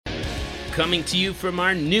coming to you from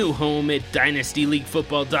our new home at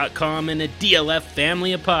dynastyleaguefootball.com and a DLF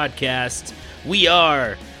family of podcasts. We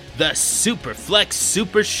are the Superflex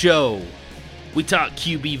Super Show. We talk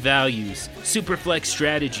QB values, Superflex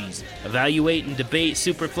strategies, evaluate and debate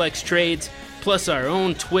Superflex trades, plus our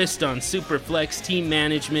own twist on Superflex team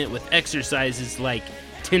management with exercises like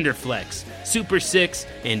Tinderflex, Super 6,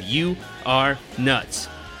 and You Are Nuts.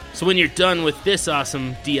 So when you're done with this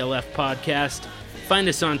awesome DLF podcast, find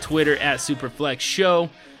us on Twitter at Superflex Show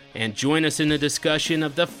and join us in the discussion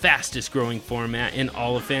of the fastest growing format in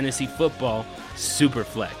all of fantasy football,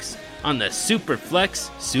 Superflex, on the Superflex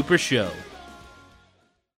Super Show.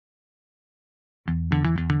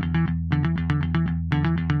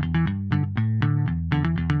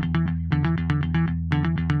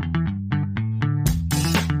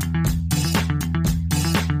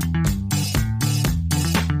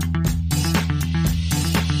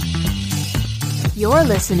 You're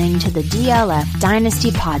listening to the DLF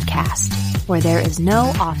Dynasty podcast, where there is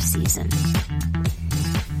no off-season.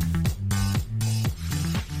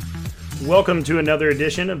 Welcome to another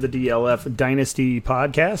edition of the DLF Dynasty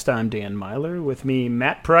podcast. I'm Dan Myler. With me,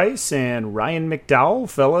 Matt Price and Ryan McDowell.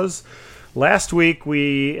 Fellas, last week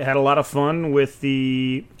we had a lot of fun with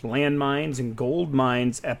the Landmines and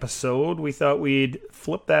Goldmines episode. We thought we'd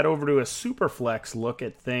flip that over to a Superflex look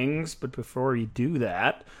at things, but before we do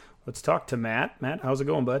that, let's talk to Matt. Matt, how's it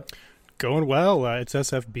going, bud? Going well. It's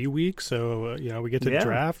SFB week, so we get to the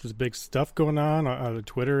draft. There's big stuff going on.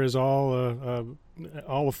 Twitter is all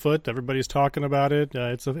afoot. Everybody's talking about it.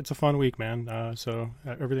 It's a fun week, man. So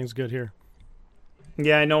everything's good here.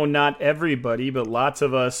 Yeah, I know not everybody, but lots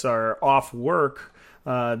of us are off work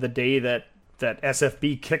the day that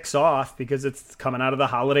SFB kicks off because it's coming out of the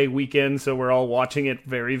holiday weekend, so we're all watching it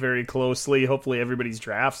very, very closely. Hopefully everybody's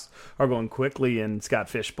drafts are going quickly in Scott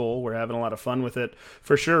Fishbowl. We're having a lot of fun with it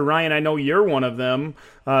for sure. Ryan, I know you're one of them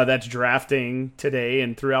that's drafting today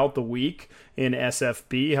and throughout the week in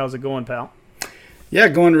SFB. How's it going, pal? Yeah,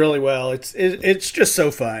 going really well. It's just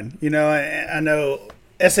so fun. I know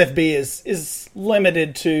SFB is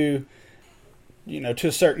limited to to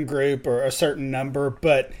a certain group or a certain number,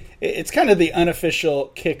 but it's kind of the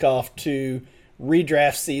unofficial kickoff to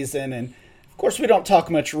redraft season. And of course, we don't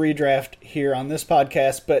talk much redraft here on this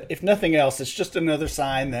podcast, but if nothing else, it's just another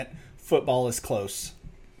sign that football is close.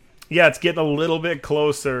 Yeah, it's getting a little bit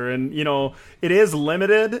closer, and it is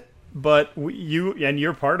limited, but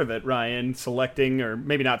you're part of it, Ryan, selecting, or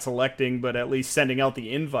maybe not selecting, but at least sending out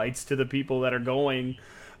the invites to the people that are going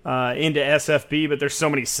into SFB. But there's so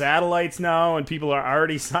many satellites now, and people are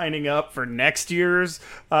already signing up for next year's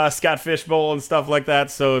Scott Fishbowl and stuff like that.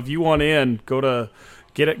 So if you want in, get on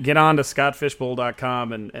to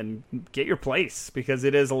scottfishbowl.com and get your place, because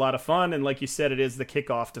it is a lot of fun. And like you said, it is the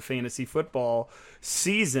kickoff to fantasy football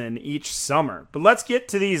season each summer. But let's get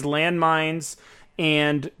to these Landmines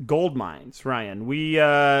and Goldmines, Ryan. We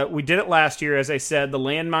did it last year, as I said. The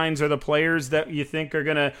Landmines are the players that you think are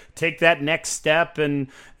going to take that next step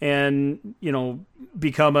and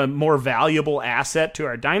become a more valuable asset to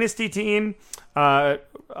our dynasty team. The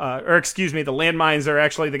Landmines are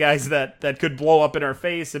actually the guys that could blow up in our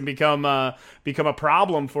face and become a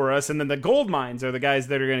problem for us. And then the Goldmines are the guys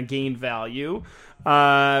that are going to gain value.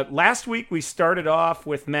 Last week we started off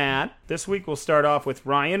with Matt. This week we'll start off with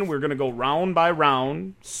Ryan. We're going to go round by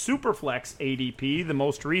round. Superflex ADP, the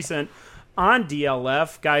most recent on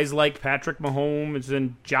DLF. Guys like Patrick Mahomes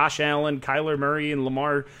and Josh Allen, Kyler Murray, and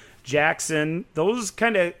Lamar Jackson. Those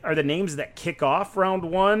kind of are the names that kick off round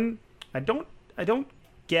one. I don't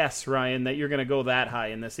guess, Ryan, that you're going to go that high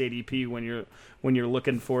in this ADP when you're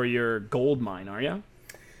looking for your gold mine, are you?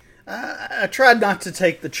 I tried not to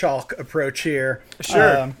take the chalk approach here.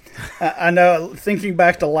 Sure. I know, thinking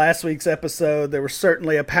back to last week's episode, there was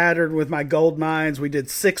certainly a pattern with my gold mines. We did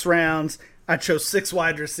 6 rounds. I chose 6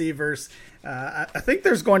 wide receivers. I think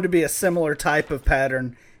there's going to be a similar type of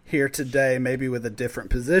pattern here today, maybe with a different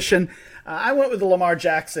position. I went with Lamar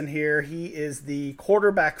Jackson here. He is the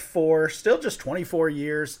quarterback 4, still just 24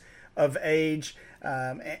 years of age.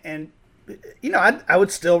 And I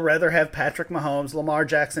would still rather have Patrick Mahomes. Lamar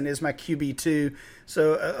Jackson is my QB2.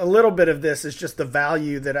 So a little bit of this is just the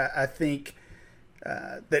value that I think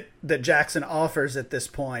that Jackson offers at this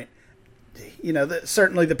point.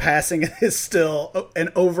 Certainly the passing is still an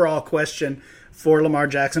overall question for Lamar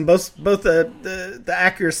Jackson, both the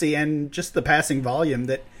accuracy and just the passing volume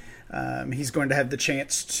that he's going to have the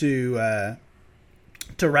chance to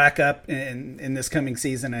rack up in this coming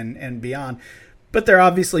season and beyond. But they're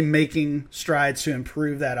obviously making strides to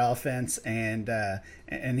improve that offense, and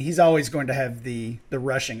he's always going to have the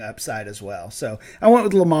rushing upside as well. So I went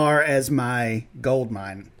with Lamar as my gold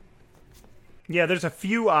mine. Yeah, there's a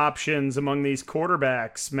few options among these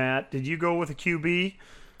quarterbacks. Matt, did you go with a QB?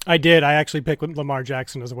 I did. I actually picked Lamar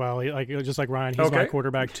Jackson as well. Just like Ryan, he's my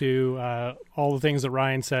quarterback too. All the things that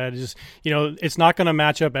Ryan said, just it's not going to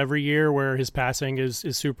match up every year where his passing is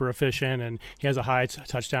super efficient and he has a high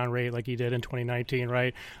touchdown rate like he did in 2019,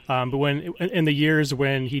 right? But when in the years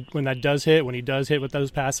when he does hit with those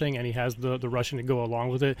passing and he has the rushing to go along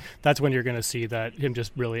with it, that's when you're going to see that him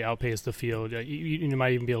just really outpace the field. You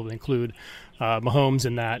might even be able to include Mahomes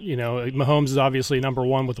in that. Mahomes is obviously number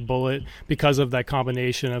one with a bullet because of that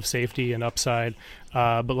combination of safety and upside,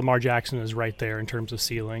 but Lamar Jackson is right there in terms of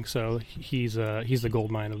ceiling, so he's the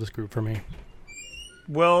gold mine of this group for me.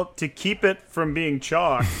 Well, to keep it from being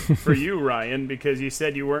chalk for you, Ryan, because you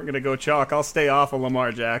said you weren't going to go chalk, I'll stay off of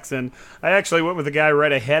Lamar Jackson. I actually went with the guy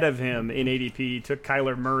right ahead of him in ADP, took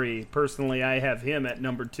Kyler Murray. Personally, I have him at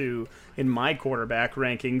number 2 in my quarterback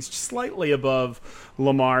rankings, slightly above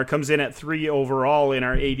Lamar. Comes in at 3 overall in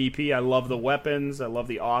our ADP. I love the weapons. I love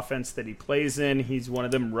the offense that he plays in. He's one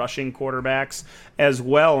of them rushing quarterbacks as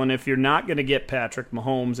well. And if you're not going to get Patrick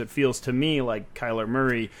Mahomes, it feels to me like Kyler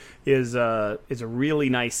Murray is a really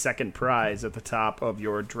nice second prize at the top of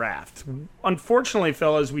your draft. Unfortunately,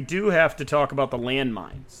 fellas, we do have to talk about the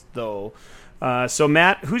landmines, though. So,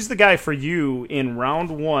 Matt, who's the guy for you in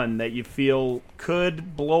round 1 that you feel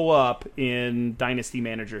could blow up in Dynasty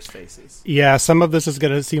managers' faces? Yeah, some of this is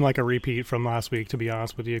going to seem like a repeat from last week, to be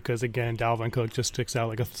honest with you, because, again, Dalvin Cook just sticks out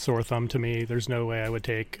like a sore thumb to me. There's no way I would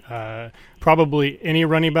take probably any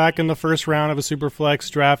running back in the first round of a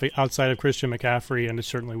Superflex draft outside of Christian McCaffrey, and it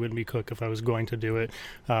certainly wouldn't be Cook if I was going to do it.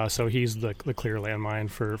 So he's the clear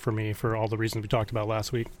landmine for me for all the reasons we talked about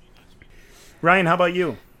last week. Ryan, how about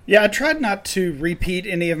you? Yeah, I tried not to repeat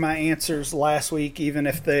any of my answers last week, even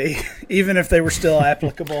if they were still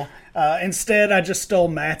applicable. Instead, I just stole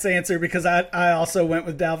Matt's answer because I also went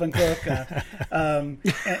with Dalvin Cook.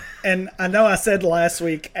 And I know I said last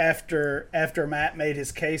week after Matt made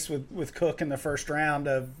his case with Cook in the first round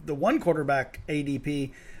of the one quarterback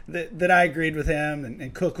ADP that I agreed with him,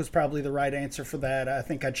 and Cook was probably the right answer for that. I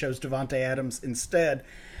think I chose Devontae Adams instead.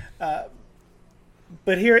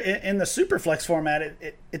 But here in the Superflex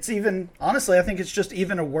format, it's even, honestly, I think it's just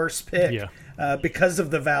even a worse pick because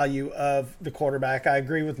of the value of the quarterback. I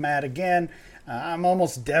agree with Matt again. I'm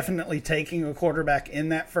almost definitely taking a quarterback in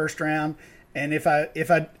that first round. And if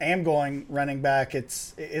I am going running back,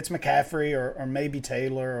 it's McCaffrey or maybe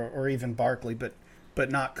Taylor or even Barkley, but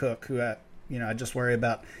not Cook, who I just worry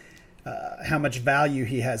about how much value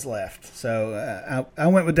he has left. So I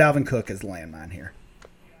went with Dalvin Cook as the landmine here.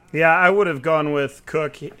 Yeah, I would have gone with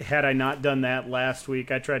Cook had I not done that last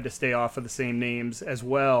week. I tried to stay off of the same names as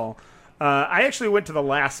well. I actually went to the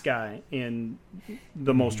last guy in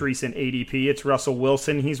the most recent ADP. It's Russell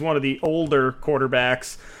Wilson. He's one of the older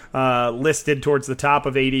quarterbacks listed towards the top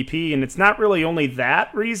of ADP, and it's not really only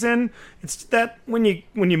that reason. It's that when you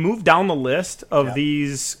move down the list of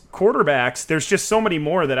these quarterbacks, there's just so many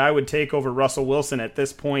more that I would take over Russell Wilson at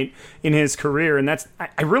this point in his career, and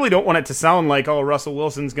I really don't want it to sound like, oh, Russell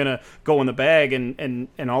Wilson's going to go in the bag and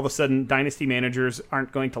all of a sudden dynasty managers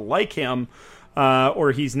aren't going to like him.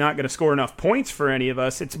 Or he's not going to score enough points for any of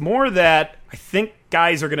us. It's more that I think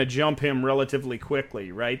guys are going to jump him relatively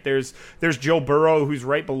quickly, right? There's Joe Burrow, who's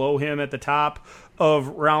right below him at the top of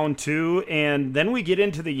round 2, and then we get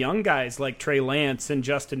into the young guys like Trey Lance and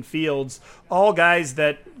Justin Fields, all guys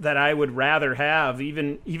that I would rather have.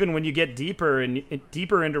 Even when you get deeper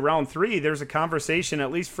into round 3, there's a conversation, at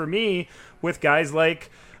least for me, with guys like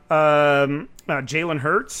Jalen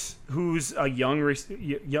Hurts, who's a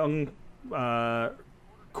young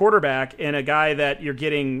quarterback and a guy that you're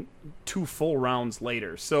getting 2 full rounds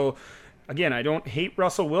later. So again, I don't hate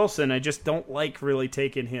Russell Wilson. I just don't like really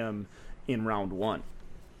taking him in round 1.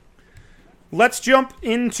 Let's jump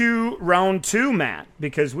into round 2, Matt,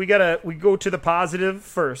 because we go to the positive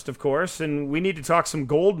first, of course, and we need to talk some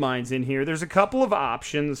gold mines in here. There's a couple of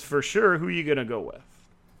options for sure. Who are you going to go with?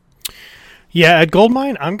 Yeah, at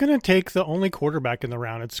Goldmine, I'm going to take the only quarterback in the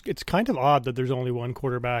round. It's kind of odd that there's only one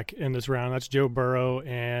quarterback in this round. That's Joe Burrow,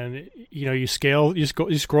 and you scroll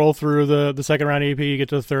through the second round AP, you get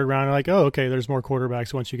to the third round, and like, oh, okay, there's more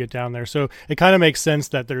quarterbacks once you get down there. So it kind of makes sense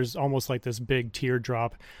that there's almost like this big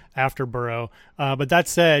teardrop after Burrow. But that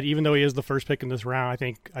said, even though he is the first pick in this round,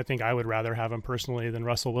 I think I would rather have him personally than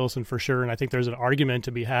Russell Wilson for sure. And I think there's an argument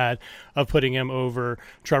to be had of putting him over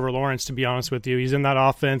Trevor Lawrence, to be honest with you. He's in that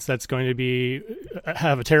offense that's going to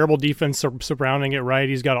have a terrible defense surrounding it, right?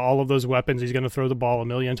 He's got all of those weapons. He's going to throw the ball a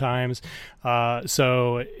million times.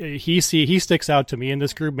 So he sticks out to me in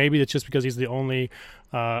this group. Maybe it's just because he's the only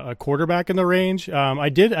a quarterback in the range. I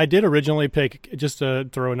did originally pick, just to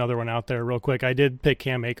throw another one out there real quick, I did pick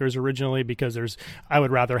Cam Akers originally because I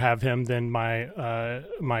would rather have him than my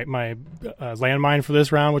landmine for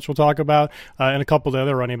this round, which we'll talk about, and a couple of the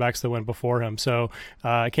other running backs that went before him. So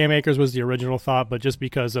Cam Akers was the original thought, but just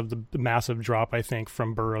because of the massive drop, I think,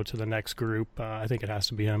 from Burrow to the next group, I think it has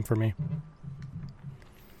to be him for me.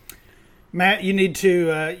 Matt, you need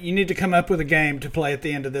to come up with a game to play at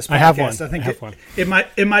the end of this podcast. I have one. I think I have one.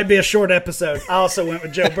 It might be a short episode. I also went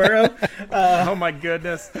with Joe Burrow. Oh my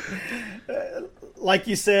goodness! Like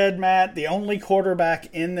you said, Matt, the only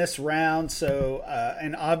quarterback in this round, so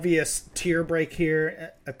an obvious tier break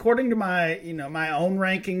here. According to my own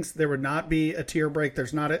rankings, there would not be a tier break.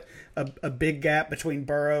 There's not a big gap between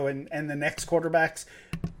Burrow and the next quarterbacks.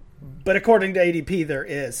 But according to ADP, there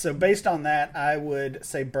is. So based on that, I would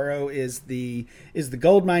say Burrow is the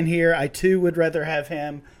goldmine here. I too would rather have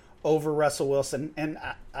him over Russell Wilson, and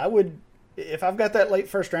I would, if I've got that late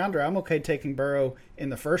first rounder, I'm okay taking Burrow in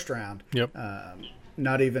the first round. Yep.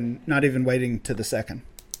 Not even waiting to the second.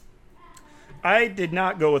 I did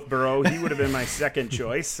not go with Burrow. He would have been my second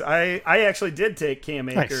choice. I actually did take Cam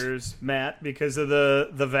Akers, nice. Matt, because of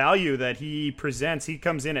the value that he presents. He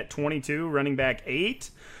comes in at 22, running back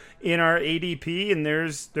 8. In our ADP, and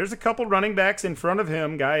there's a couple running backs in front of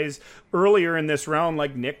him, guys, earlier in this round,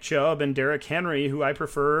 like Nick Chubb and Derrick Henry, who I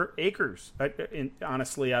prefer Akers,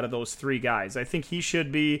 honestly, out of those three guys. I think he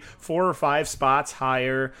should be 4 or 5 spots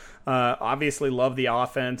higher. Obviously love the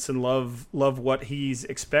offense and love what he's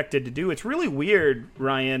expected to do. It's really weird,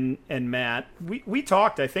 Ryan and Matt. We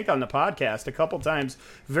talked, I think, on the podcast a couple times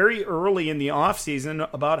very early in the offseason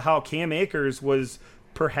about how Cam Akers was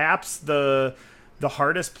perhaps the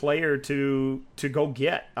hardest player to go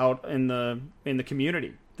get out in the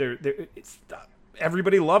community.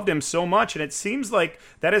 Everybody loved him so much, and it seems like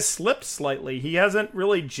that has slipped slightly. He hasn't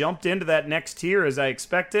really jumped into that next tier as I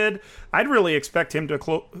expected. I'd really expect him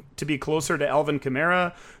to be closer to Alvin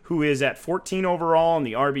Kamara, who is at 14 overall in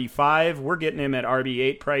the RB5. We're getting him at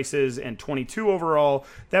RB8 prices and 22 overall.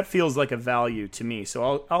 That feels like a value to me,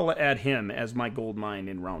 so I'll add him as my gold mine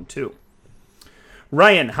in round 2.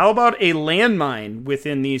 Ryan, how about a landmine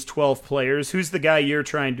within these 12 players? Who's the guy you're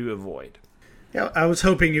trying to avoid? Yeah, I was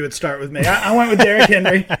hoping you would start with me. I went with Derrick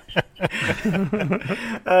Henry.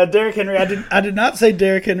 Derrick Henry. I did not say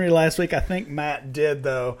Derrick Henry last week. I think Matt did,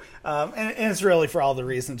 though, and it's really for all the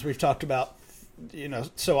reasons we've talked about,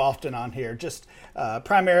 so often on here. Just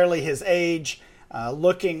primarily his age.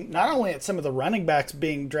 Looking not only at some of the running backs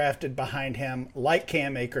being drafted behind him, like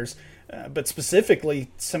Cam Akers, but specifically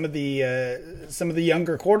some of the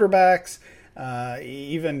younger quarterbacks,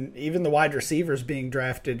 even the wide receivers being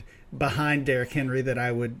drafted behind Derrick Henry that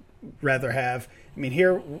I would rather have. I mean,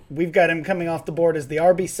 here we've got him coming off the board as the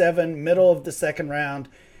RB7, middle of the second round.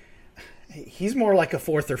 He's more like a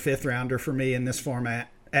 4th or 5th rounder for me in this format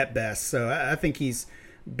at best. So I think he's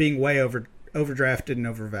being way overdrafted and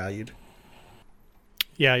overvalued.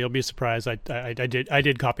 Yeah, you'll be surprised. I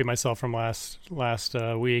did copy myself from last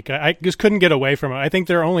week. I just couldn't get away from it. I think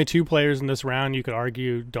there are only 2 players in this round you could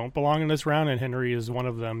argue don't belong in this round, and Henry is one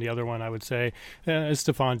of them. The other one I would say is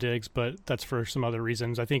Stephon Diggs, but that's for some other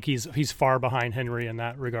reasons. I think he's far behind Henry in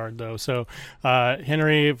that regard, though. So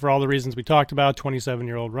Henry, for all the reasons we talked about,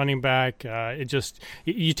 27-year-old running back.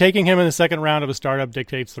 You taking him in the second round of a startup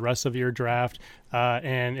dictates the rest of your draft.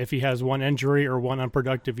 And if he has one injury or one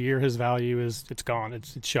unproductive year, his value it's gone.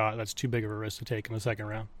 It's shot. That's too big of a risk to take in the second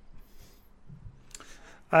round.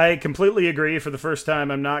 I completely agree. For the first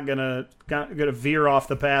time, I'm not gonna veer off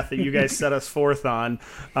the path that you guys set us forth on.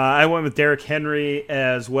 I went with Derrick Henry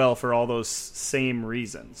as well for all those same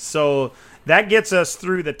reasons. So that gets us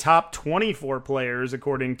through the top 24 players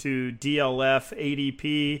according to DLF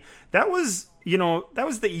ADP. That was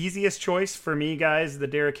the easiest choice for me, guys, the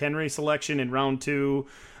Derrick Henry selection in round 2.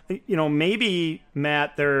 Maybe,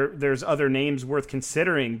 Matt, there's other names worth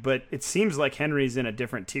considering, but it seems like Henry's in a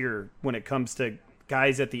different tier when it comes to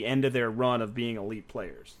guys at the end of their run of being elite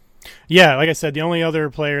players. Yeah, like I said, the only other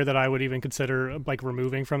player that I would even consider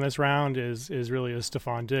removing from this round is really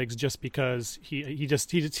Stephon Diggs, just because he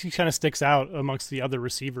kind of sticks out amongst the other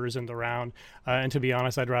receivers in the round. And to be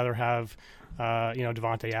honest, I'd rather have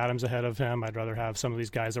Devontae Adams ahead of him. I'd rather have some of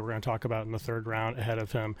these guys that we're going to talk about in the third round ahead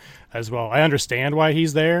of him as well. I understand why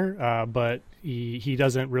he's there, but he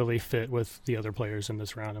doesn't really fit with the other players in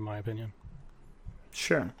this round, in my opinion.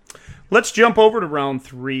 Sure. Let's jump over to round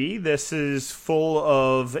 3. This is full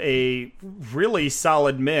of a really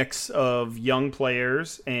solid mix of young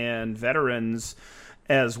players and veterans.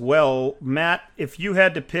 as well. Matt, if you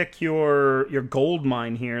had to pick your gold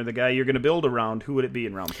mine here, the guy you're going to build around, who would it be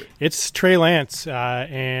in round 3? It's Trey Lance,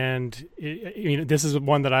 and this is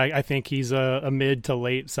one that I think he's a mid to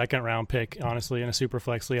late second round pick, honestly, in a super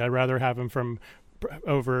flex league. I'd rather have him from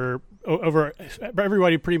over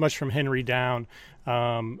everybody pretty much from Henry down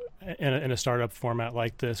in a startup format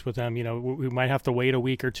like this with them. We might have to wait a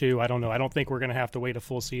week or two. I don't know. I don't think we're going to have to wait a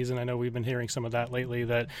full season. I know we've been hearing some of that lately,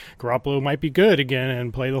 that Garoppolo might be good again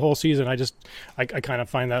and play the whole season. I kind of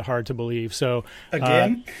find that hard to believe. So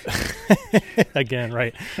again,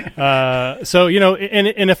 right. So,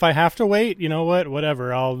 and if I have to wait,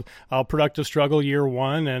 whatever, I'll productive struggle year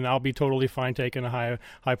 1, and I'll be totally fine taking a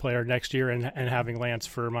high player next year and having Lance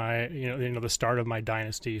for my, the start of my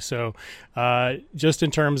dynasty. So, just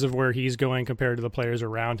in terms of where he's going compared to the players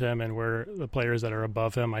around him and where the players that are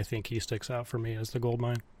above him, I think he sticks out for me as the gold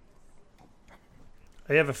mine.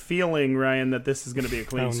 I have a feeling, Ryan, that this is going to be a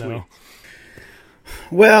clean sweep. No.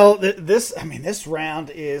 Well, this round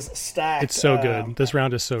is stacked. It's so good. This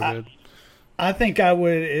round is so good. I think I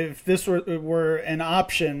would, if this were an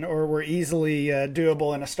option or were easily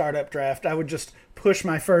doable in a startup draft, I would just push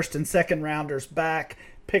my first and second rounders back,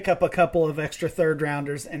 pick up a couple of extra third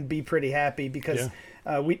rounders, and be pretty happy because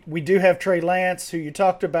we do have Trey Lance, who you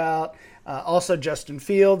talked about. Also, Justin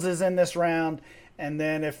Fields is in this round. And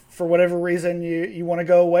then if for whatever reason you want to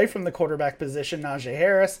go away from the quarterback position, Najee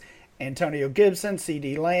Harris, Antonio Gibson,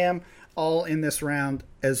 CD Lamb, all in this round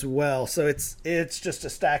as well. So it's just a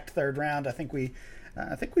stacked third round. I think we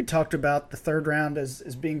talked about the third round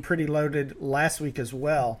as being pretty loaded last week as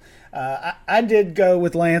well. I did go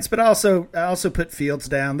with Lance, but I also put Fields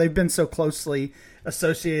down. They've been so closely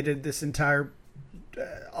associated this entire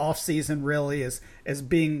off season, really, as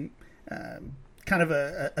being kind of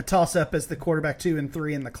a toss up as the quarterback 2 and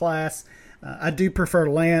 3 in the class. I do prefer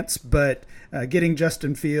Lance, but getting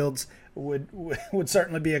Justin Fields would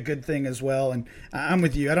certainly be a good thing as well. And I'm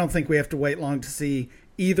with you. I don't think we have to wait long to see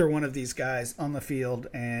either one of these guys on the field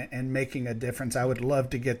and making a difference. I would love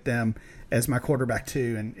to get them as my quarterback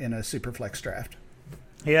 2 in a super flex draft.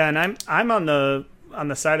 Yeah, and I'm on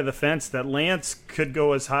the side of the fence that Lance could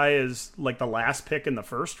go as high as like the last pick in the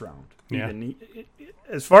first round. Yeah.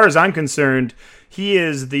 As far as I'm concerned, he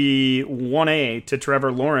is the 1A to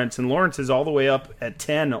Trevor Lawrence, and Lawrence is all the way up at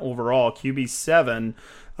 10 overall, QB 7.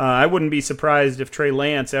 I wouldn't be surprised if Trey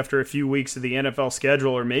Lance, after a few weeks of the NFL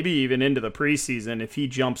schedule, or maybe even into the preseason, if he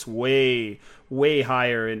jumps way, way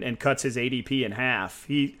higher and cuts his ADP in half.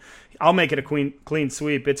 I'll make it a clean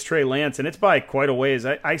sweep. It's Trey Lance, and it's by quite a ways.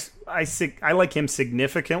 I like him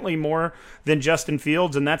significantly more than Justin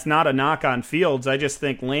Fields, and that's not a knock on Fields. I just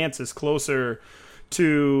think Lance is closer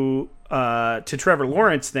to Trevor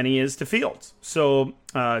Lawrence than he is to Fields. So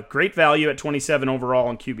great value at 27 overall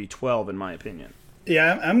and QB 12, in my opinion.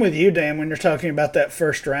 Yeah, I'm with you, Dan, when you're talking about that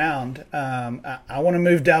first round. I want to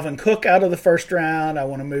move Dalvin Cook out of the first round. I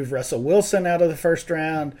want to move Russell Wilson out of the first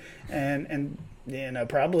round, and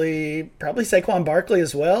probably Saquon Barkley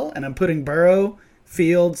as well. And I'm putting Burrow,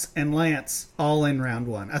 Fields, and Lance all in round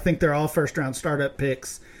 1. I think they're all first-round startup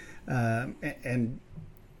picks.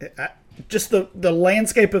 Just the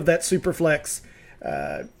landscape of that Superflex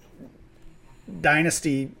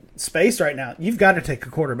dynasty space right now, you've got to take a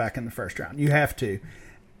quarterback in the first round. You have to.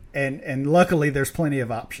 And luckily there's plenty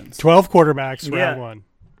of options. 12 quarterbacks round 1.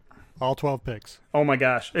 All 12 picks. Oh my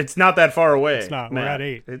gosh. It's not that far away. It's not. Matt. We're at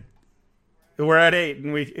 8. We're at 8,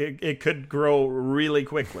 and it could grow really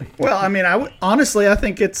quickly. Well, I mean, honestly, I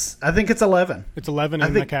think it's 11. It's 11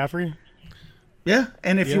 in McCaffrey? Yeah,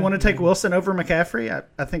 and if you want to take Wilson over McCaffrey,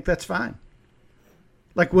 I think that's fine.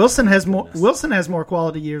 Like Wilson has more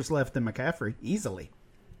quality years left than McCaffrey easily.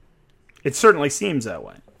 It certainly seems that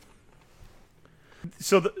way.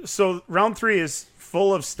 So round 3 is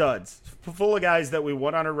full of studs, full of guys that we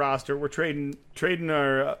want on our roster. We're trading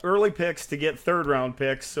our early picks to get third round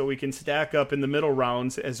picks so we can stack up in the middle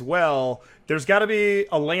rounds as well. There's got to be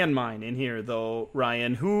a landmine in here, though,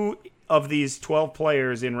 Ryan. Who of these 12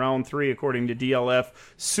 players in round 3, according to DLF,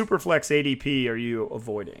 Superflex ADP, are you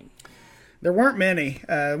avoiding? There weren't many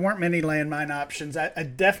landmine options. I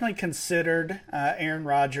definitely considered Aaron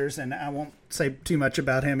Rodgers, and I won't say too much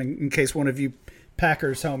about him in case one of you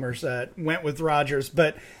Packers homers went with Rodgers.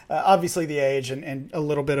 But obviously the age and a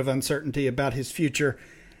little bit of uncertainty about his future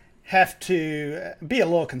have to be a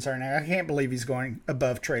little concerning. I can't believe he's going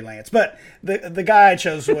above Trey Lance. But the guy I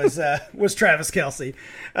chose was Travis Kelce.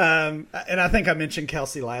 And I think I mentioned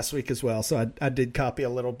Kelce last week as well, so I did copy a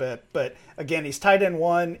little bit. But again, he's tight end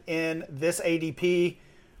 1 in this ADP.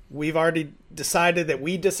 We've already decided that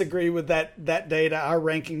we disagree with that data. Our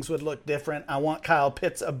rankings would look different. I want Kyle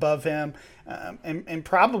Pitts above him, and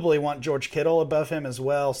probably want George Kittle above him as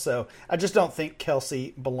well. So I just don't think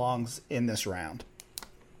Kelce belongs in this round.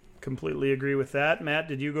 Completely agree with that. Matt,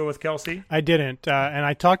 did you go with Kelce? I didn't, and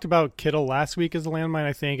I talked about Kittle last week as a landmine.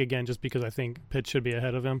 I think again just because I think Pitt should be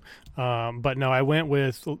ahead of him. But no, I went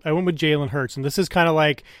with Jalen Hurts, and this one's kind of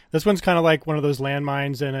like one of those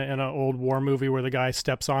landmines in an old war movie where the guy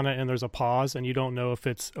steps on it and there's a pause and you don't know if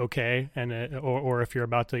it's okay or if you're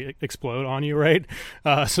about to explode on you, right?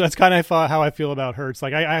 So that's kind of how I feel about Hurts.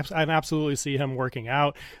 Like I absolutely see him working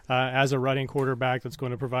out as a running quarterback that's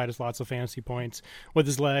going to provide us lots of fantasy points with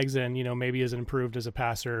his legs. And maybe is improved as a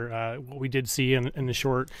passer. What we did see in the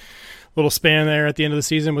short little span there at the end of the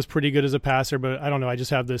season was pretty good as a passer, but I don't know. I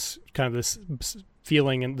just have this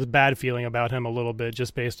feeling and the bad feeling about him a little bit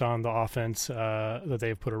just based on the offense that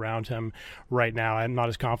they've put around him right now. I'm not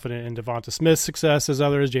as confident in Devonta Smith's success as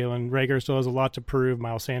others. Jalen Reagor still has a lot to prove.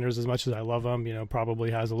 Miles Sanders, as much as I love him,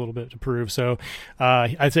 probably has a little bit to prove. So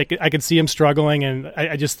I think I could see him struggling, and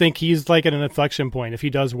I just think he's like at an inflection point. If he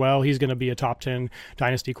does well, he's going to be a top 10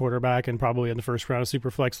 dynasty quarterback and probably in the first round of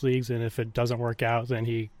Superflex leagues. And if it doesn't work out, then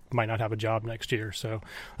he might not have a job next year. So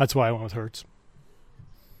that's why I went with Hurts.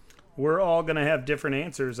 We're all going to have different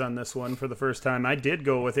answers on this one for the first time. I did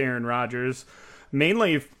go with Aaron Rodgers,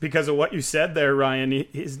 mainly because of what you said there, Ryan.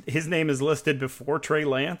 His name is listed before Trey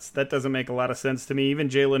Lance. That doesn't make a lot of sense to me. Even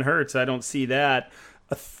Jalen Hurts, I don't see that.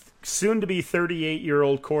 A soon-to-be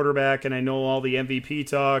 38-year-old quarterback, and I know all the MVP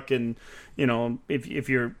talk, and if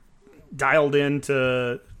you're dialed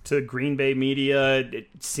into Green Bay media, it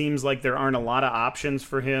seems like there aren't a lot of options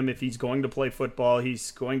for him. If he's going to play football,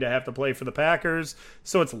 he's going to have to play for the Packers.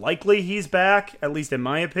 So it's likely he's back, at least in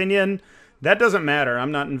my opinion. That doesn't matter.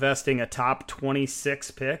 I'm not investing a top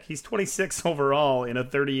 26 pick. He's 26 overall in a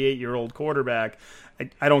 38-year-old quarterback.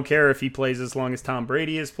 I don't care if he plays as long as Tom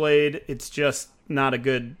Brady has played. It's just not a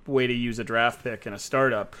good way to use a draft pick in a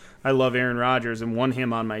startup. I love Aaron Rodgers and won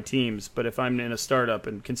him on my teams, but if I'm in a startup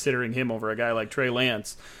and considering him over a guy like Trey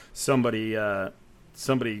Lance, somebody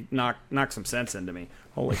knock some sense into me.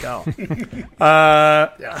 Holy cow.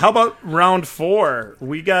 How about round 4?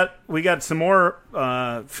 We got some more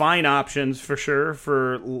fine options for sure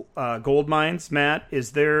for Goldmines. Matt,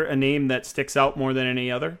 is there a name that sticks out more than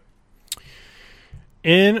any other?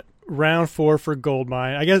 In round 4 for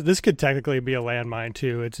Goldmine, I guess this could technically be a landmine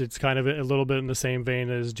too. It's kind of a little bit in the same vein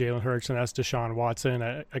as Jalen Hurts, and that's Deshaun Watson,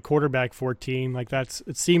 a quarterback 14.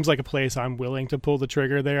 It seems like a place I'm willing to pull the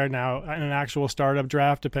trigger there. Now, in an actual startup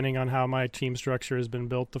draft, depending on how my team structure has been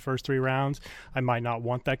built the first 3 rounds, I might not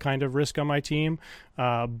want that kind of risk on my team.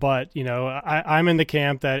 But I'm in the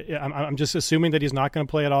camp that I'm just assuming that he's not going to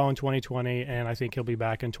play at all in 2020, and I think he'll be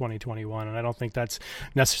back in 2021. And I don't think that's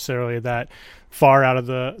necessarily that far out of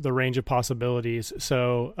the range of possibilities.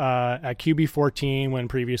 So at QB 14, when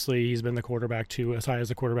previously he's been the quarterback 2, as high as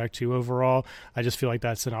the quarterback 2 overall, I just feel like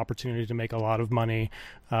that's an opportunity to make a lot of money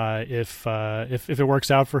if it works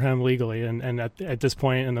out for him legally. And at this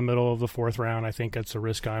point in the middle of the 4th round, I think it's a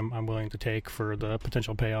risk I'm willing to take for the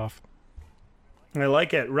potential payoff. I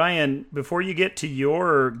like it. Ryan, before you get to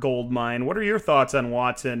your gold mine, what are your thoughts on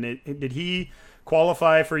Watson? Did he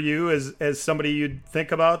qualify for you as somebody you'd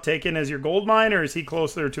think about taking as your gold mine, or is he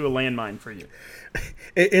closer to a landmine for you?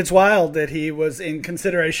 It's wild that he was in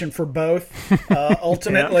consideration for both.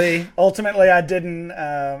 Ultimately, I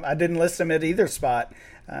didn't list him at either spot.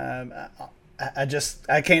 I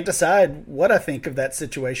can't decide what I think of that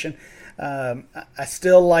situation. I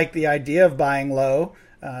still like the idea of buying low.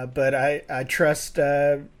 But I trust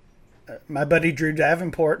my buddy Drew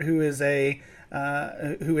Davenport, who is a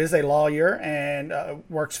lawyer and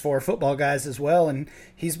works for Football Guys as well, and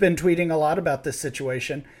he's been tweeting a lot about this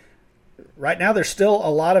situation. Right now, there's still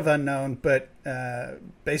a lot of unknown, but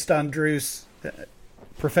based on Drew's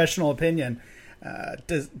professional opinion,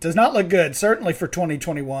 does not look good. Certainly for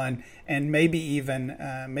 2021, and maybe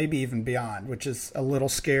even beyond, which is a little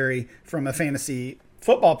scary from a fantasy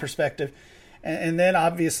football perspective. And then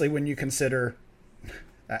obviously when you consider,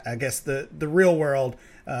 I guess, the real world,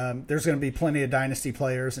 there's going to be plenty of dynasty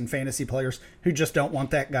players and fantasy players who just don't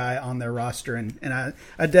want that guy on their roster. And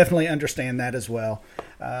I definitely understand that as well.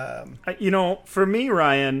 For me,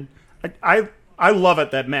 Ryan, I love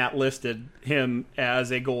it that Matt listed him as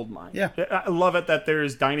a gold mine. Yeah. I love it that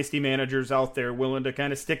there's dynasty managers out there willing to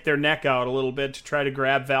kind of stick their neck out a little bit to try to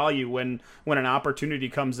grab value when an opportunity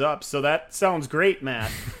comes up. So that sounds great,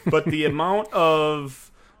 Matt. But the amount of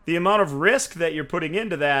risk that you're putting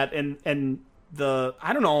into that and the,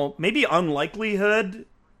 I don't know, maybe unlikelihood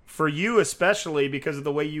for you especially, because of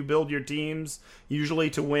the way you build your teams, usually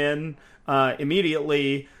to win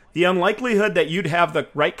immediately, the unlikelihood that you'd have the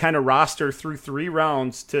right kind of roster through 3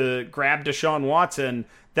 rounds to grab Deshaun Watson,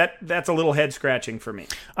 that's a little head-scratching for me.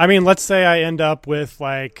 I mean, let's say I end up with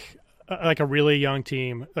like a really young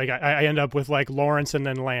team. Like I end up with like Lawrence and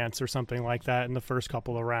then Lance or something like that in the first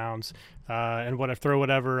couple of rounds. And throw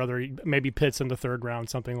whatever other, maybe Pitts in the 3rd round,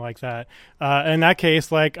 something like that. In that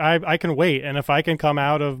case, like I can wait. And if I can come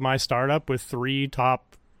out of my startup with 3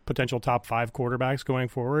 potential top 5 quarterbacks going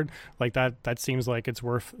forward, like that seems like it's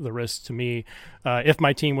worth the risk to me, if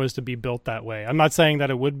my team was to be built that way. I'm not saying that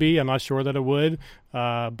it would be. I'm not sure that it would.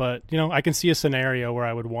 But I can see a scenario where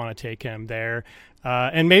I would want to take him there.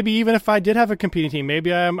 And maybe even if I did have a competing team,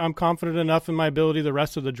 maybe I'm confident enough in my ability the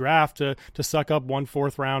rest of the draft to suck up 1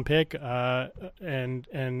 4th round pick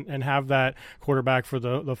and have that quarterback for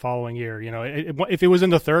the following year. If it was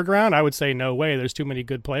in the 3rd round, I would say no way. There's too many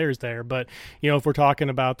good players there. But if we're talking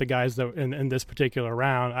about the guys that in this particular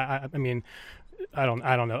round, I mean, I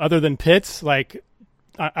don't know. Other than Pitts, like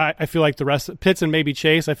I feel like the rest, Pitts and maybe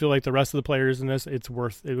Chase, I feel like the rest of the players in this, it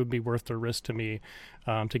would be worth the risk to me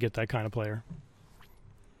to get that kind of player.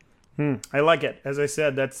 I like it. As I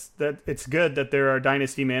said, it's good that there are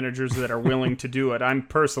dynasty managers that are willing to do it. I'm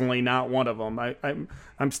personally not one of them.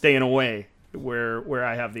 I'm staying away where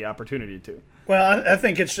I have the opportunity to. Well, I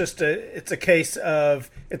think it's just it's a case of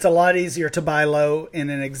it's a lot easier to buy low in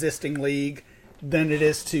an existing league than it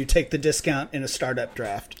is to take the discount in a startup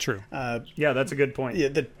draft. True. Yeah, that's a good point. Yeah,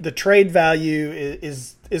 the trade value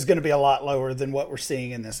is going to be a lot lower than what we're seeing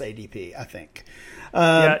in this ADP, I think.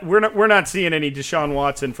 Yeah, we're not seeing any Deshaun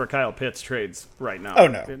Watson for Kyle Pitts trades right now. Oh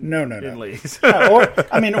no, no. In leagues.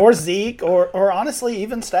 or Zeke, or honestly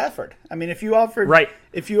even Stafford. I mean, if you offered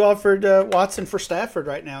Watson for Stafford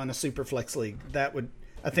right now in a Superflex league,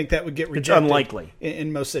 I think that would get rejected. It's unlikely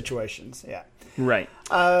in most situations. Yeah. Right.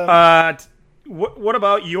 What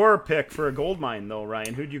about your pick for a gold mine though,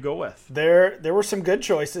 Ryan? Who'd you go with? There were some good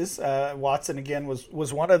choices. Watson again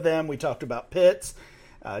was one of them. We talked about Pitts.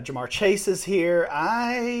 Jamar Chase is here.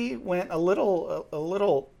 I went a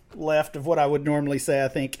little left of what I would normally say, I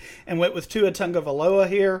think, and went with Tua Tagovailoa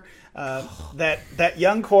here. That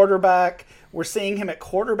young quarterback. We're seeing him at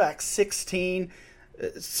quarterback 16.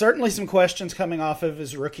 Certainly some questions coming off of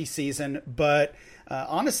his rookie season, but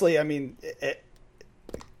honestly, I mean,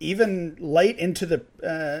 even late into the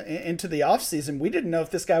offseason, we didn't know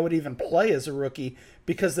if this guy would even play as a rookie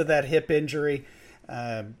because of that hip injury.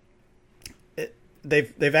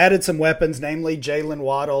 They've added some weapons, namely Jalen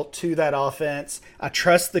Waddle, to that offense. I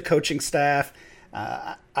trust the coaching staff.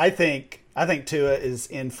 I think Tua is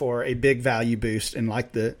in for a big value boost, and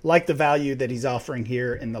like the value that he's offering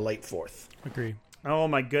here in the late 4th. Agree. Oh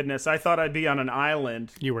my goodness! I thought I'd be on an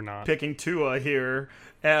island. You were not picking Tua here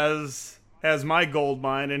as my gold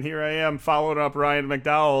mine, and here I am following up Ryan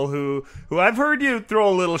McDowell, who I've heard you throw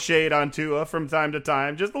a little shade on Tua from time to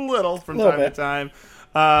time, just a little from time to time.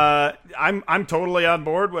 I'm totally on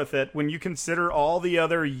board with it. When you consider all the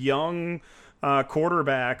other young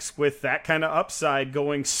quarterbacks with that kind of upside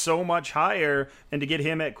going so much higher, and to get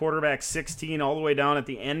him at quarterback 16 all the way down at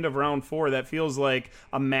the end of round 4, that feels like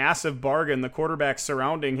a massive bargain. The quarterbacks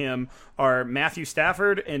surrounding him are Matthew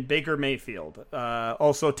Stafford and Baker Mayfield,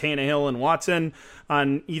 also Tannehill and Watson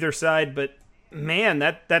on either side, but man,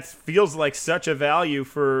 that feels like such a value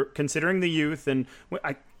for considering the youth. And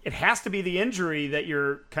it has to be the injury that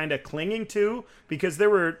you're kind of clinging to, because there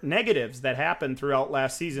were negatives that happened throughout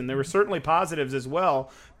last season. There were certainly positives as well,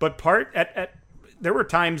 but there were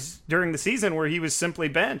times during the season where he was simply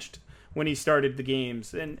benched when he started the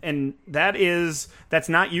games, and that's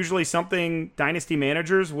not usually something dynasty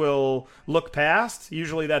managers will look past.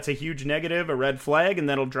 Usually that's a huge negative, a red flag, and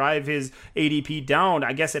that'll drive his ADP down.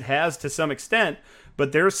 I guess it has to some extent,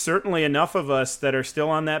 but there's certainly enough of us that are still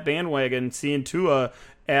on that bandwagon seeing Tua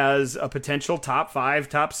as a potential top 5,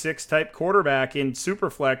 top 6 type quarterback in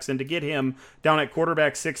Superflex, and to get him down at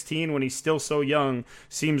quarterback 16 when he's still so young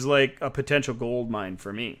seems like a potential gold mine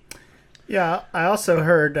for me. Yeah, I also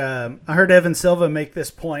heard Evan Silva make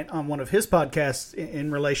this point on one of his podcasts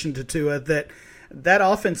in relation to Tua, that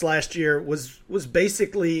offense last year was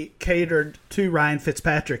basically catered to Ryan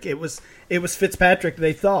Fitzpatrick. It was Fitzpatrick,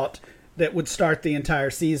 they thought, that would start the entire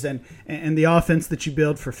season, and the offense that you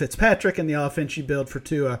build for Fitzpatrick and the offense you build for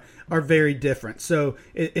Tua are very different. So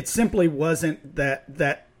it simply wasn't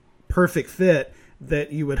that perfect fit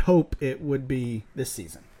that you would hope it would be this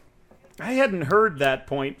season. I hadn't heard that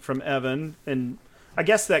point from Evan, and I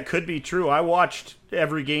guess that could be true. I watched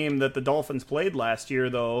every game that the Dolphins played last year,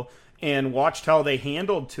 though, and watched how they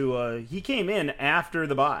handled Tua. He came in after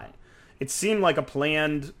the bye. it seemed like a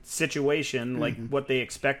planned situation, like what they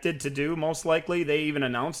expected to do. Most likely, they even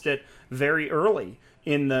announced it very early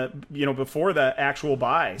in the before the actual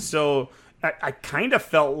bye. So I kind of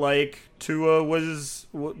felt like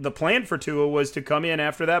the plan for Tua was to come in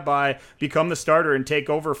after that bye, become the starter, and take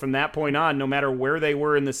over from that point on, no matter where they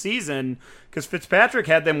were in the season. Because Fitzpatrick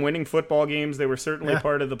had them winning football games, they were certainly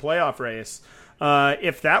part of the playoff race.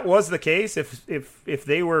 If that was the case, if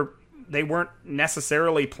they weren't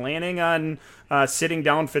necessarily planning on sitting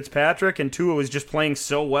down Fitzpatrick, and Tua was just playing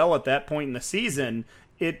so well at that point in the season,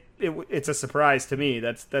 it's a surprise to me.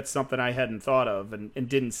 That's something I hadn't thought of and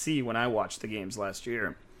didn't see when I watched the games last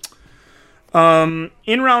year. In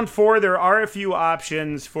round 4, there are a few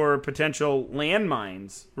options for potential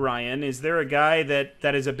landmines. Ryan, is there a guy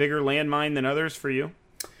that is a bigger landmine than others for you?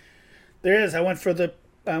 There is. I went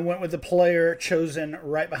with the player chosen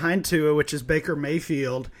right behind Tua, which is Baker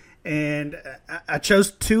Mayfield. And I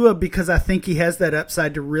chose Tua because I think he has that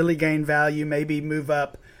upside to really gain value, maybe move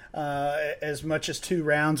up as much as 2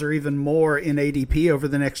 rounds or even more in ADP over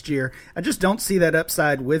the next year. I just don't see that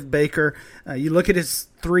upside with Baker. You look at his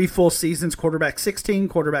 3 full seasons, quarterback 16,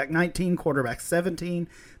 quarterback 19, quarterback 17.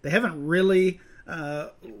 They haven't really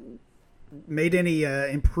made any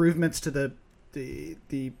improvements to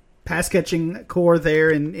the pass catching core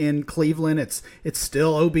there in Cleveland. It's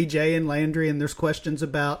still OBJ and Landry, and there's questions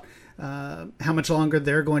about how much longer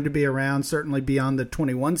they're going to be around, certainly beyond the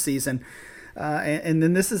 21 season. And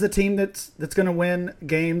then this is a team that's going to win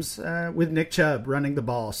games with Nick Chubb running the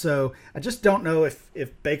ball. So I just don't know if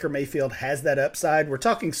Baker Mayfield has that upside. We're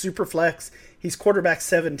talking Superflex. He's quarterback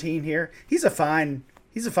 17 here. He's a fine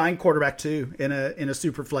quarterback too in a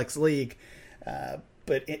Superflex league.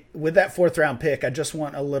 But with that 4th round pick, I just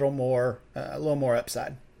want a little more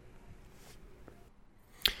upside.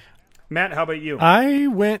 Matt, how about you? I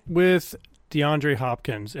went with DeAndre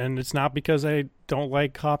Hopkins, and it's not because I don't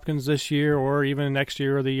like Hopkins this year or even next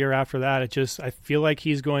year or the year after that. I feel like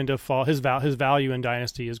he's going to fall. His value in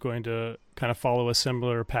Dynasty is going to kind of follow a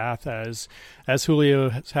similar path as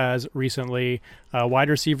Julio has recently. Wide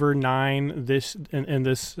receiver 9 in this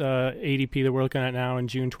ADP that we're looking at now in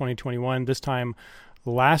June 2021. This time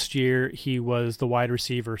last year he was the wide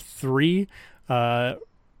receiver 3.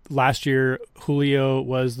 Last year, Julio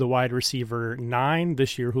was the wide receiver 9.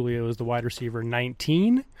 This year, Julio is the wide receiver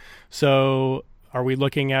 19. So are we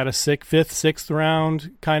looking at a 5th, 6th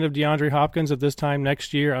round kind of DeAndre Hopkins at this time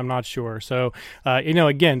next year? I'm not sure. So,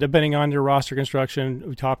 again, depending on your roster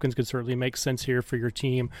construction, Hopkins could certainly make sense here for your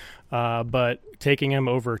team. But taking him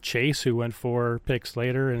over Chase, who went 4 picks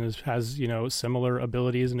later and has similar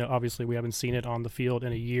abilities, and obviously we haven't seen it on the field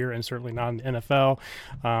in a year, and certainly not in the NFL.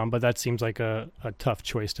 But that seems like a tough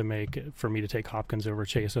choice to make for me to take Hopkins over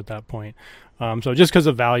Chase at that point. So just because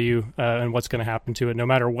of value and what's going to happen to it, no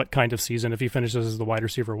matter what kind of season, if he finishes as the wide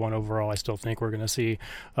receiver 1 overall, I still think we're going to see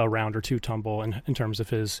a round or 2 tumble in terms of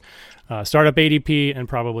his startup ADP and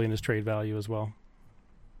probably in his trade value as well.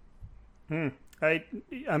 I'm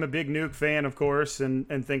a big Nuke fan, of course,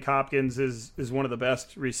 and think Hopkins is one of the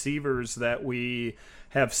best receivers that we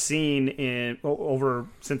have seen over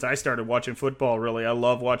since I started watching football, really. I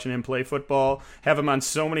love watching him play football, have him on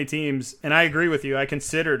so many teams, and I agree with you. I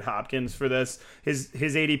considered Hopkins for this. His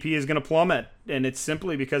ADP is going to plummet, and it's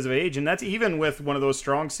simply because of age, and that's even with one of those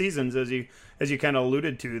strong seasons, as you kind of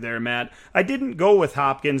alluded to there, Matt. I didn't go with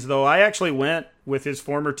Hopkins, though. I actually went with his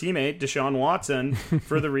former teammate, Deshaun Watson,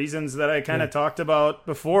 for the reasons that I kind of talked about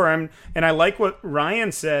before. And I like what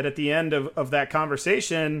Ryan said at the end of that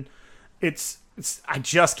conversation. I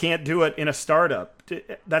just can't do it in a startup.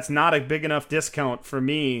 That's not a big enough discount for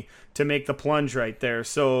me to make the plunge right there.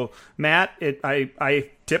 So, Matt, I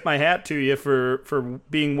tip my hat to you for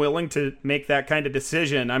being willing to make that kind of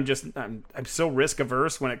decision. I'm so risk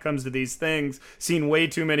averse when it comes to these things. Seen way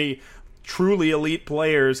too many truly elite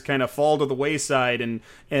players kind of fall to the wayside, and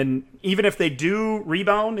even if they do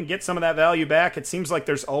rebound and get some of that value back, it seems like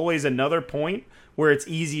there's always another point where it's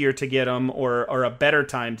easier to get them or a better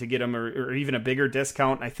time to get them or even a bigger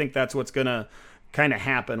discount. And I think that's what's going to kind of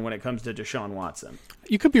happen when it comes to Deshaun Watson.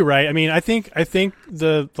 You could be right. I mean, I think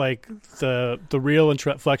the real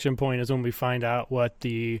inflection point is when we find out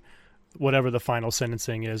whatever the final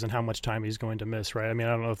sentencing is and how much time he's going to miss, right? I mean, I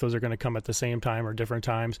don't know if those are going to come at the same time or different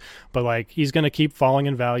times, but he's going to keep falling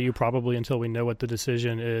in value probably until we know what the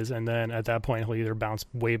decision is, and then at that point he'll either bounce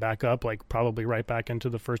way back up, probably right back into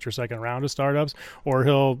the 1st or 2nd round of startups, or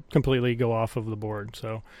he'll completely go off of the board.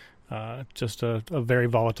 So just a very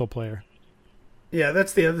volatile player. Yeah,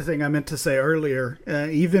 that's the other thing I meant to say earlier.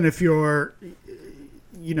 Even if you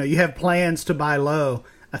have plans to buy low,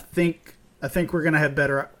 I think we're going to have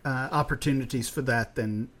better opportunities for that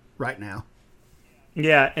than right now.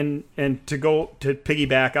 Yeah, and to go to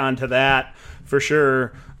piggyback onto that for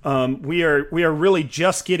sure. We are really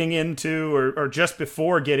just getting into, or just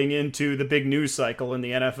before getting into the big news cycle in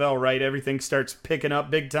the NFL, right? Everything starts picking up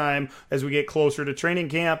big time as we get closer to training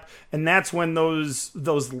camp, and that's when those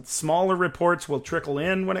smaller reports will trickle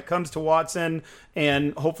in when it comes to Watson,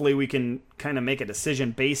 and hopefully we can kind of make a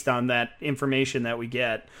decision based on that information that we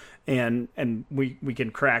get. And we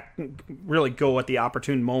can really go at the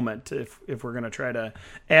opportune moment if we're going to try to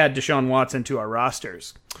add Deshaun Watson to our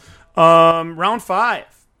rosters. Round 5,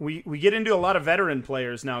 we get into a lot of veteran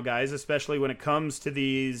players now, guys, especially when it comes to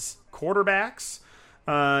these quarterbacks.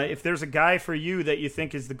 If there's a guy for you that you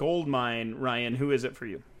think is the gold mine, Ryan, who is it for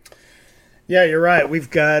you? Yeah, you're right. We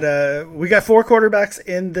got 4 quarterbacks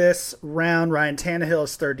in this round. Ryan Tannehill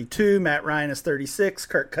is 32. Matt Ryan is 36.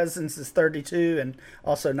 Kirk Cousins is 32, and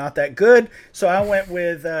also not that good. So I went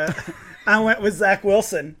with Zach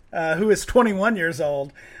Wilson, who is 21 years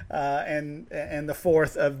old, and the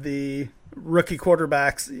fourth of the rookie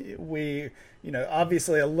quarterbacks. We,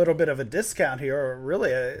 obviously a little bit of a discount here, or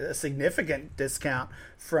really a significant discount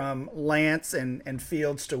from Lance and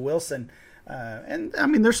Fields to Wilson. And I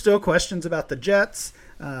mean, there's still questions about the Jets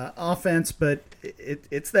offense, but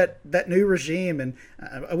it's that new regime. And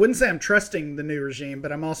I wouldn't say I'm trusting the new regime,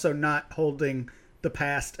 but I'm also not holding the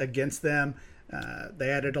past against them. They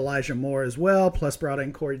added Elijah Moore as well, plus brought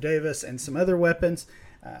in Corey Davis and some other weapons.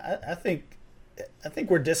 I think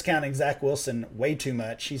we're discounting Zach Wilson way too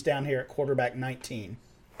much. He's down here at quarterback 19.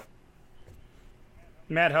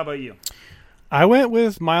 Matt, how about you? I went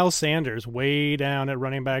with Miles Sanders way down at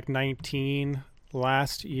running back 19.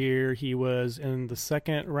 Last year, he was in the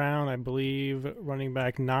second round, I believe, running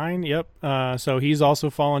back 9. Yep. So he's also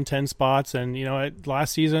fallen 10 spots, and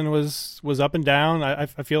last season was up and down. I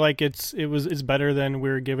feel like it's better than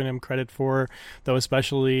we're giving him credit for, though,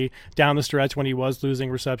 especially down the stretch when he was losing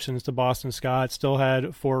receptions to Boston Scott. Still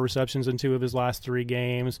had 4 receptions in 2 of his last 3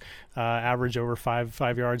 games, average over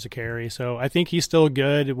 5 yards a carry. So I think he's still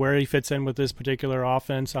good. Where he fits in with this particular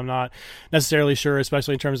offense, I'm not necessarily sure,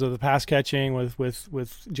 especially in terms of the pass catching with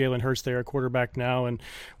Jalen Hurts there at quarterback now, and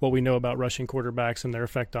what we know about rushing quarterbacks and their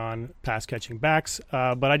effect on pass catching backs.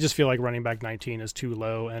 But I just feel like running back 19 is too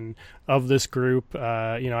low. And of this group,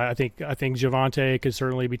 I think Javonte could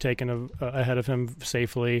certainly be taken ahead of him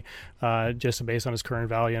safely, just based on his current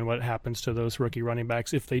value and what happens to those rookie running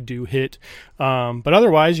backs if they do hit. But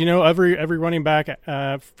otherwise, every running back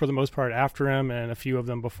for the most part after him, and a few of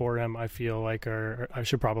them before him, I feel like I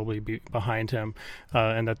should probably be behind him,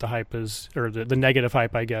 and that the hype is, or the negative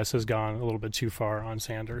hype, I guess, has gone a little bit too far on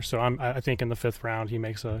Sanders. So I think in the 5th round he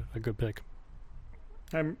makes a good pick.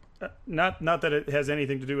 I'm not that it has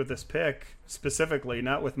anything to do with this pick specifically,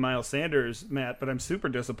 not with Miles Sanders, Matt, but I'm super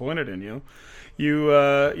disappointed in you.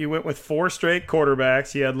 You went with 4 straight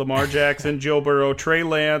quarterbacks. You had Lamar Jackson, Joe Burrow, Trey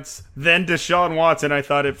Lance, then Deshaun Watson. I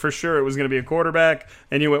thought for sure it was going to be a quarterback,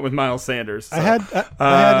 and you went with Miles Sanders.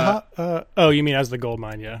 So, oh, you mean as the gold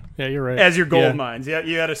mine? Yeah, you're right. As your gold mines, yeah,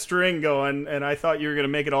 you had a string going, and I thought you were going to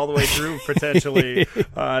make it all the way through potentially.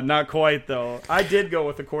 Not quite though. I did go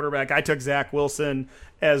with the quarterback. I took Zach Wilson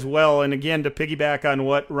as well, and again, to piggyback on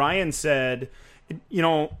what Ryan said,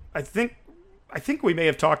 I think we may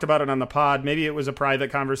have talked about it on the pod. Maybe it was a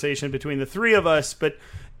private conversation between the 3 of us, but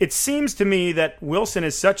it seems to me that Wilson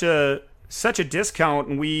is such a discount,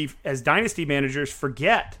 and we, as dynasty managers,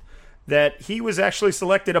 forget that he was actually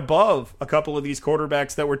selected above a couple of these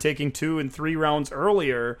quarterbacks that were taking 2 and 3 rounds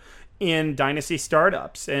earlier in dynasty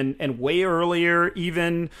startups, and way earlier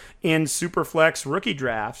even in Superflex rookie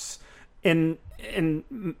drafts. And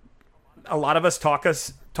a lot of us talk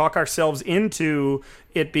ourselves into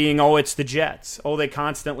it being, it's the Jets. They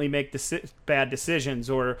constantly make bad decisions.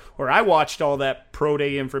 Or I watched all that pro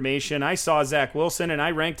day information. I saw Zach Wilson, and I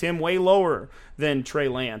ranked him way lower than Trey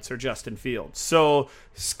Lance or Justin Fields. So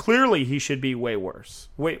clearly he should be way worse,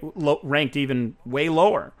 ranked even way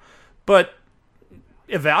lower. But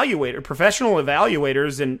professional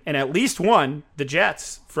evaluators, and at least one, the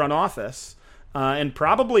Jets front office, and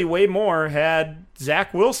probably way more, had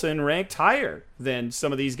Zach Wilson ranked higher than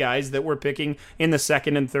some of these guys that we're picking in the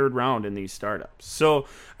 2nd and 3rd round in these startups. So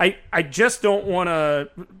I just don't want to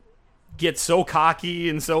get so cocky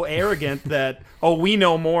and so arrogant that, we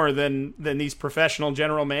know more than these professional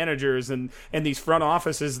general managers and these front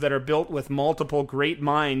offices that are built with multiple great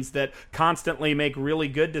minds that constantly make really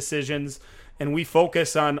good decisions, and we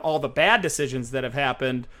focus on all the bad decisions that have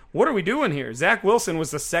happened. What are we doing here? Zach Wilson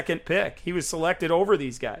was the 2nd pick. He was selected over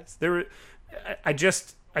these guys. I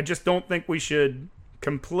just don't think we should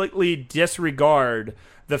completely disregard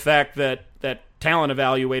the fact that talent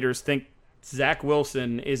evaluators think Zach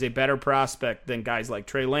Wilson is a better prospect than guys like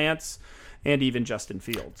Trey Lance and even Justin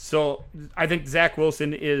Fields. So I think Zach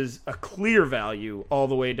Wilson is a clear value all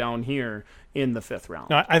the way down here in the 5th round.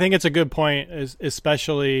 No, I think it's a good point,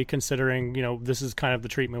 especially considering, this is kind of the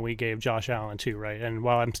treatment we gave Josh Allen too, right? And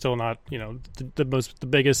while I'm still not, the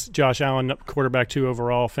biggest Josh Allen quarterback 2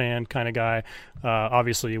 overall fan kind of guy,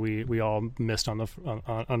 obviously we all missed on the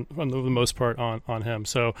most part on him.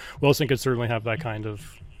 So Wilson could certainly have that kind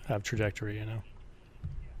of trajectory,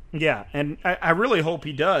 Yeah, and I really hope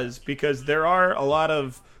he does, because there are a lot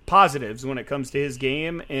of positives when it comes to his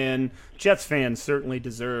game, and Jets fans certainly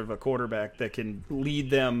deserve a quarterback that can lead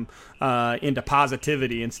them into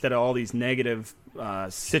positivity instead of all these negative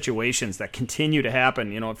situations that continue to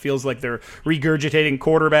happen. It feels like they're regurgitating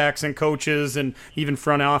quarterbacks and coaches and even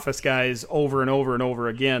front office guys over and over and over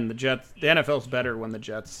again. The NFL's better when the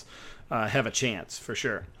Jets have a chance, for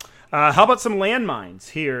sure. How about some landmines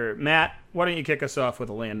here? Matt, why don't you kick us off with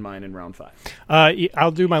a landmine in round 5?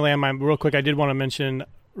 I'll do my landmine real quick. I did want to mention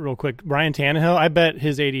real quick, Ryan Tannehill, I bet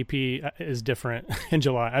his ADP is different in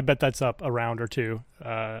July. I bet that's up a round or 2.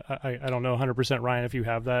 I don't know 100%, Ryan, if you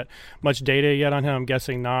have that much data yet on him. I'm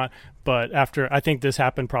guessing not. But I think this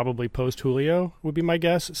happened probably post Julio would be my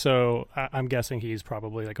guess. So I'm guessing he's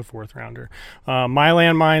probably like a 4th rounder. My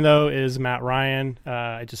landmine, though, is Matt Ryan.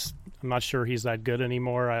 I'm not sure he's that good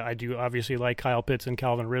anymore. I do obviously like Kyle Pitts and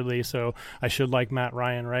Calvin Ridley, so I should like Matt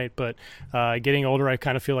Ryan, right? But getting older, I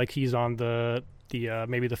kind of feel like he's on the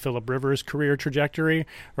maybe the Phillip Rivers career trajectory,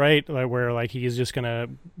 right? Where like he's just gonna,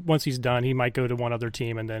 once he's done, he might go to one other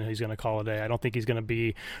team and then he's gonna call it a day. I don't think he's gonna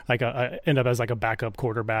be like end up as like a backup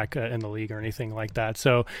quarterback in the league or anything like that.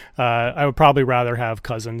 So I would probably rather have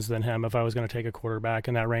Cousins than him if I was going to take a quarterback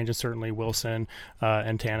in that range, and certainly Wilson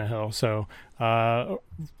and Tannehill. So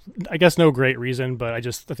I guess no great reason, but I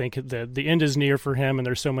think the end is near for him, and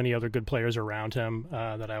there's so many other good players around him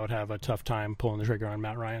that I would have a tough time pulling the trigger on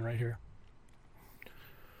Matt Ryan right here.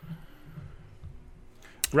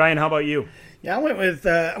 Ryan, how about you? Yeah, I went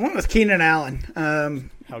with Keenan Allen.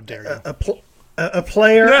 How dare you? A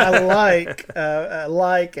player I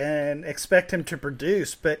like and expect him to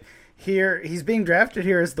produce, but here he's being drafted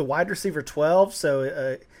here as the wide receiver 12,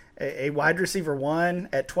 so a wide receiver 1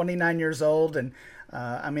 at 29 years old, and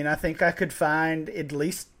I think I could find at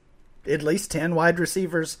least 10 wide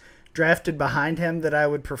receivers drafted behind him that I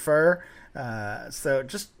would prefer. So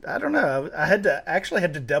just, I don't know. I had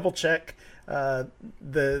to double check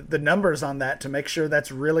the numbers on that to make sure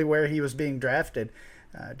that's really where he was being drafted.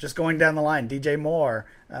 Just going down the line, DJ Moore,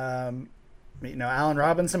 Allen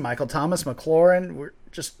Robinson, Michael Thomas, McLaurin, we're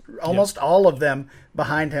just almost all of them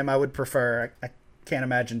behind him I would prefer. I can't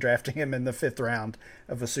imagine drafting him in the 5th round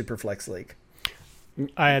of a Superflex league.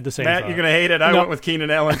 I had the same Matt, thought. You're going to hate it. I went with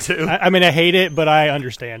Keenan Allen, too. I hate it, but I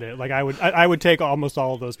understand it. Like I would take almost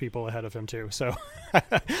all of those people ahead of him, too. So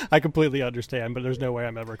I completely understand, but there's no way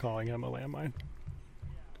I'm ever calling him a landmine.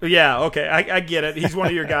 Yeah, okay. I get it. He's one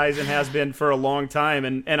of your guys and has been for a long time.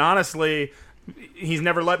 And honestly, he's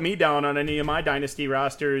never let me down on any of my Dynasty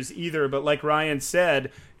rosters either. But like Ryan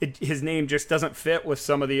said, his name just doesn't fit with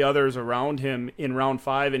some of the others around him in round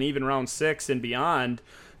 5 and even round 6 and beyond.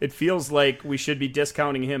 It feels like we should be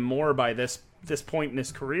discounting him more by this point in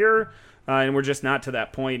his career, and we're just not to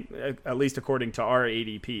that point, at least according to our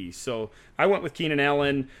ADP. So I went with Keenan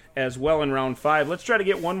Allen as well in round 5. Let's try to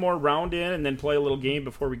get one more round in and then play a little game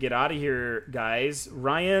before we get out of here, guys.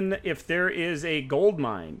 Ryan, if there is a gold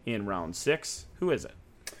mine in round 6, who is it?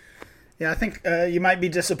 Yeah, I think you might be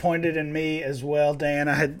disappointed in me as well, Dan.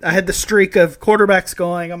 I had the streak of quarterbacks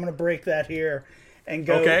going. I'm going to break that here and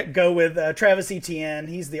go with Travis Etienne.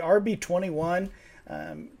 He's the RB21,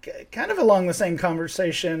 kind of along the same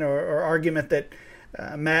conversation or argument that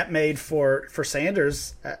Matt made for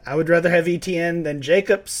Sanders. I would rather have Etienne than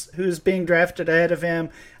Jacobs, who's being drafted ahead of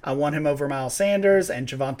him. I want him over Miles Sanders and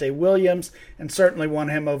Javonte Williams, and certainly want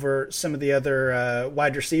him over some of the other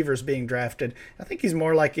wide receivers being drafted. I think he's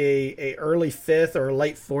more like a early 5th or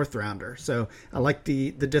late 4th rounder. So I like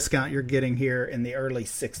the discount you're getting here in the early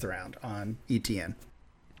 6th round on Etienne.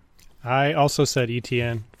 I also said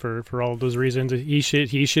Etienne for all of those reasons. He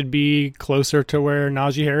should be closer to where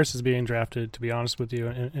Najee Harris is being drafted, to be honest with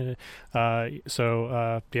you. That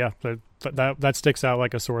sticks out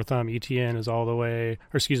like a sore thumb. Etienne is all the way,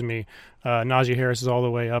 Najee Harris is all the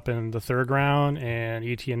way up in the 3rd round, and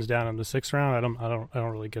Etienne's down in the 6th round. I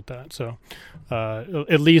don't really get that. So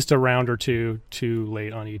at least a round or two too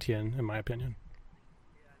late on Etienne, in my opinion.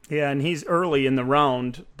 Yeah, and he's early in the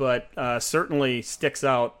round, but certainly sticks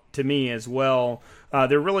out to me as well.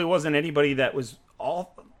 There really wasn't anybody that was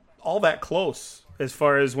all that close as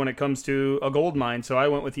far as when it comes to a gold mine. So I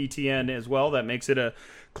went with ETN as well. That makes it a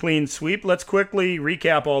clean sweep. Let's quickly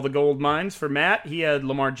recap all the gold mines. For Matt, he had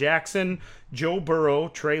Lamar Jackson, Joe Burrow,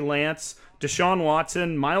 Trey Lance, Deshaun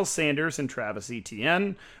Watson, Miles Sanders, and Travis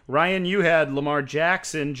Etienne. Ryan, you had Lamar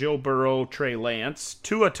Jackson, Joe Burrow, Trey Lance,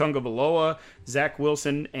 Tua Tagovailoa, Zach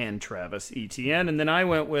Wilson, and Travis Etienne. And then I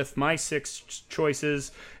went with my 6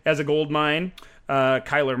 choices as a gold mine.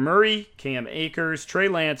 Kyler Murray, Cam Akers, Trey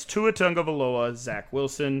Lance, Tua Tagovailoa, Zach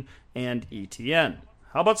Wilson, and Etienne.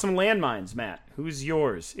 How about some landmines, Matt? Who's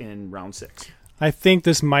yours in round 6? I think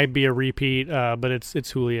this might be a repeat, but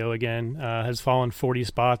it's Julio again. Has fallen 40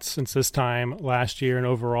 spots since this time last year, and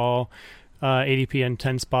overall ADP in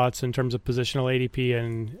 10 spots in terms of positional ADP.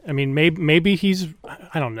 And I mean, maybe he's,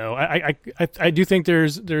 I don't know. I do think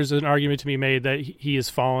there's an argument to be made that he has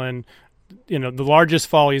fallen. The largest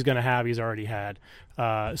fall he's going to have, he's already had.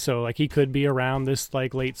 So like he could be around this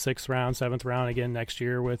like late 6th round, 7th round again next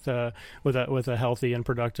year with a healthy and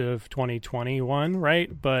productive 2021,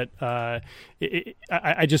 right? But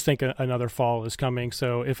I just think another fall is coming.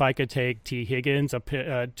 So if I could take T. Higgins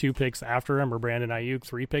 2 picks after him, or Brandon Ayuk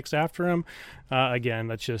 3 picks after him, again,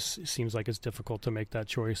 that just seems like it's difficult to make that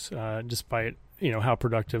choice, despite how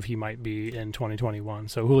productive he might be in 2021.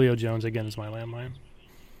 So Julio Jones again is my landmine.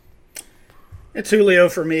 It's Julio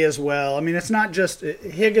for me as well. I mean, it's not just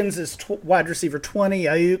Higgins is wide receiver 20,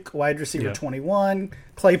 Ayuk wide receiver 21,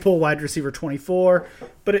 Claypool wide receiver 24,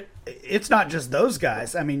 but it's not just those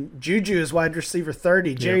guys. I mean, Juju is wide receiver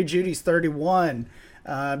 30, Jerry Jeudy's 31,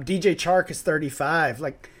 DJ Chark is 35.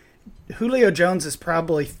 Like Julio Jones is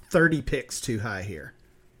probably 30 picks too high here.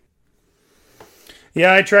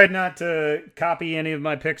 Yeah, I tried not to copy any of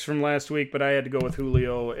my picks from last week, but I had to go with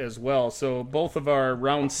Julio as well. So both of our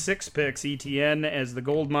round 6 picks, ETN as the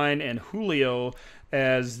gold mine and Julio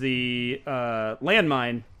as the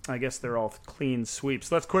landmine, I guess they're all clean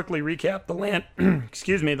sweeps. Let's quickly recap the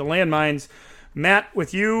landmines. Matt,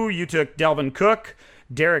 with you took Dalvin Cook,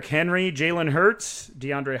 Derrick Henry, Jalen Hurts,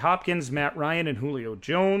 DeAndre Hopkins, Matt Ryan, and Julio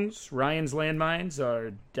Jones. Ryan's landmines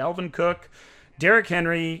are Dalvin Cook, Derrick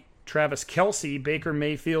Henry, Travis Kelce, Baker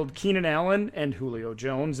Mayfield, Keenan Allen, and Julio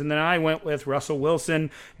Jones. And then I went with Russell Wilson,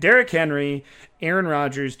 Derrick Henry, Aaron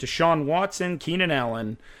Rodgers, Deshaun Watson, Keenan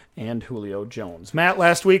Allen, and Julio Jones. Matt,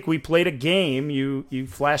 last week we played a game. You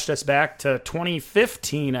flashed us back to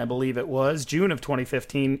 2015, I believe it was, June of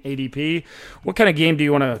 2015 ADP. What kind of game do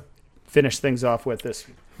you want to finish things off with this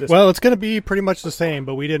Well, it's going to be pretty much the same,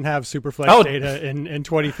 but we didn't have Superflex data in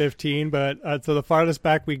 2015. But so the farthest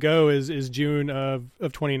back we go is June of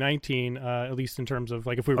 2019, at least in terms of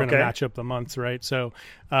like if we were going to match up the months, right? So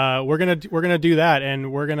we're gonna do that, and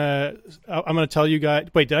I'm gonna tell you guys.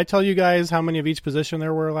 Wait, did I tell you guys how many of each position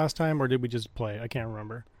there were last time, or did we just play? I can't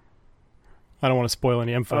remember. I don't want to spoil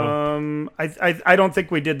any info. I don't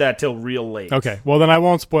think we did that till real late. Okay, well then I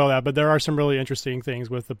won't spoil that. But there are some really interesting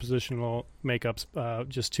things with the positional makeups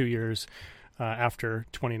just 2 years after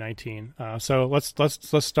 2019. So let's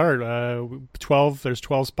start. 12. There's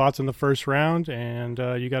 12 spots in the first round, and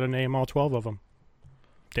you got to name all 12 of them.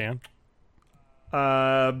 Dan.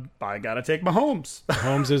 I gotta take Mahomes.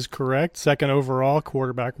 Mahomes is correct. Second overall,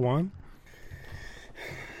 quarterback 1.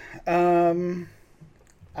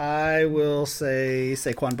 I will say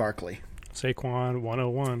Saquon Barkley. Saquon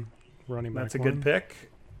 101, running back. That's a 1. good pick.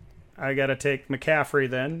 I got to take McCaffrey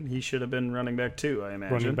then. He should have been running back 2, I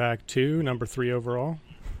imagine. Running back 2, number 3 overall.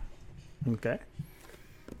 Okay.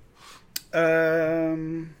 Oh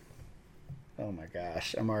my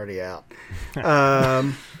gosh, I'm already out.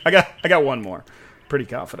 I got one more. Pretty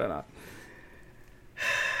confident on.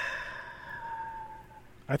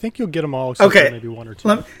 I think you'll get them all except for maybe 1 or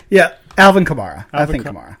 2. Alvin Kamara. I think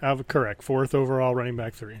Kamara. Correct. 4th overall, running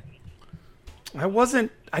back 3.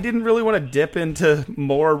 I didn't really want to dip into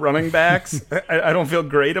more running backs. I don't feel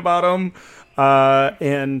great about them.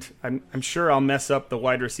 And I'm sure I'll mess up the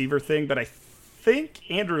wide receiver thing, but I think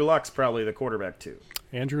Andrew Luck's probably the quarterback 2.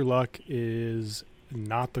 Andrew Luck is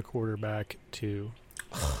not the quarterback 2.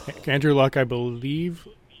 Andrew Luck, I believe,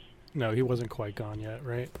 no, he wasn't quite gone yet,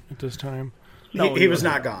 right, at this time? No, he was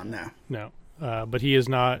not gone, No. But he is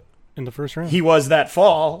not in the first round? He was that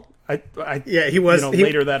fall. He was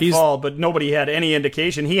later that fall, but nobody had any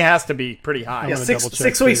indication. He has to be pretty high. Yeah,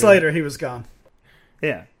 6 weeks later, he was gone.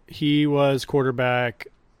 Yeah. He was quarterback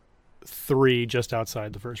 3 just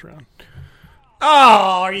outside the first round.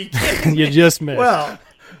 Oh, are you kidding me? You just missed. Well,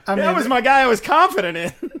 I mean, that was my guy I was confident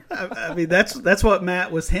in. I mean, that's what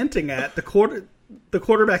Matt was hinting at. The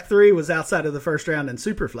quarterback 3 was outside of the first round in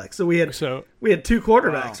Superflex. So we had 2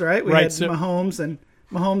 quarterbacks, right? We had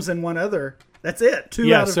Mahomes and one other That's it.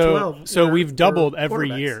 2 out of 12. So we've doubled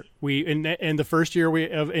every year. We in the first year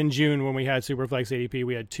in June when we had Superflex ADP,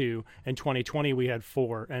 we had 2. In 2020, we had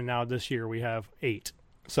 4, and now this year we have 8.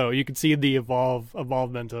 So you can see the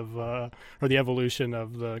evolvement of or the evolution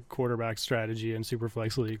of the quarterback strategy in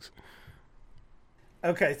Superflex leagues.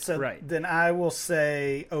 Okay, so then I will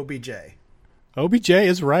say OBJ. OBJ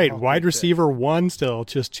is right. Wide receiver 1 still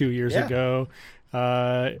just 2 years ago.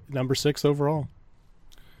 Number 6 overall.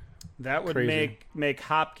 That would make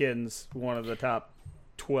Hopkins one of the top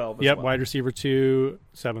 12 as well. Wide receiver 2,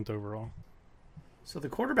 7th overall. So the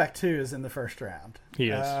quarterback 2 is in the first round. He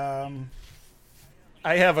is.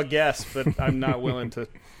 I have a guess, but I'm not willing to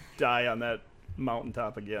die on that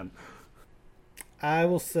mountaintop again. I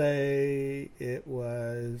will say it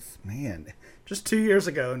was, just 2 years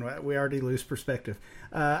ago, and we already lose perspective.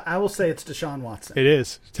 I will say it's Deshaun Watson. It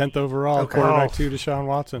is. 10th overall, quarterback 2, Deshaun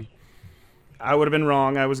Watson. I would have been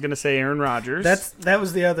wrong. I was going to say Aaron Rodgers. That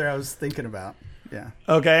was the other I was thinking about. Yeah.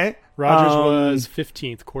 Okay. Rodgers was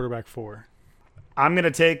 15th, quarterback 4. I'm going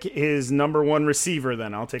to take his number 1 receiver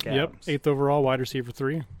then. I'll take Adams. 8th overall, wide receiver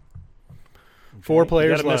 3. 4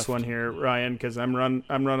 players left. You got to miss one here, Ryan, because I'm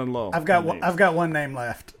running low. I've got one name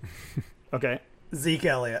left. Okay. Zeke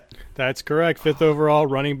Elliott. That's correct. 5th overall,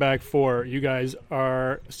 running back 4. You guys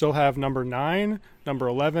still have number 9, number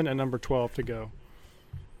 11, and number 12 to go.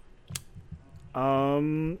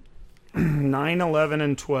 9, 11,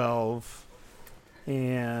 and 12.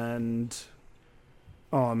 And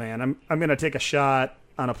oh man, I'm going to take a shot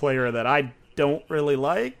on a player that I don't really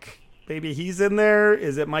like. Maybe he's in there.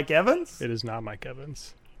 Is it Mike Evans? It is not Mike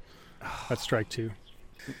Evans. That's strike 2.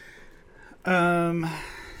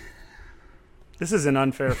 This is an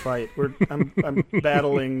unfair fight. I'm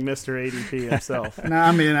battling Mr. ADP himself. No,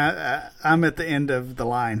 I'm at the end of the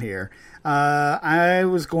line here. I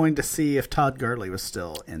was going to see if Todd Gurley was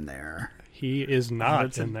still in there. He is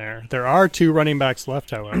not in there. There are 2 running backs left,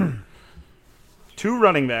 however. 2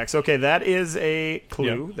 running backs. Okay, that is a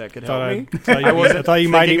clue that could help me. I thought you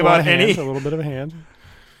might need a little bit of a hand.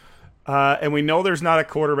 And we know there's not a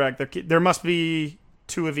quarterback. There must be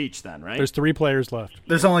 2 of each then, right? There's 3 players left.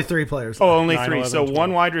 There's only 3 players left. Oh, only 3. 11, so 12.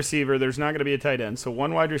 1 wide receiver. There's not going to be a tight end. So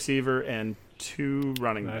 1 wide receiver and 2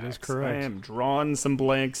 running backs. That is correct. I am drawing some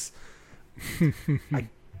blanks. I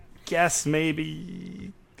guess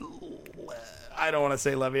maybe I don't want to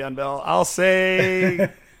say Le'Veon Bell. I'll say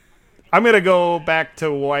I'm going to go back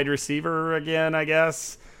to wide receiver again, I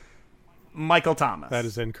guess. Michael Thomas. That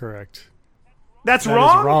is incorrect. That's that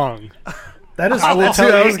wrong? Is wrong. That is the 2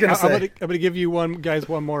 I was going to say. I'm going to give you one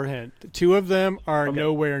more hint. 2 of them are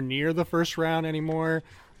nowhere near the first round anymore.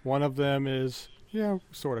 One of them is,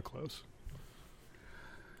 sort of close.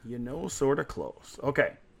 Sort of close.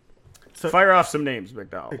 Okay. So, fire off some names,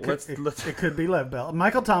 McDowell. It could be Lev Bell.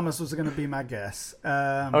 Michael Thomas was going to be my guess.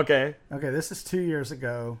 Okay. Okay, this is 2 years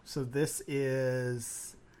ago. So this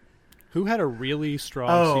is... Who had a really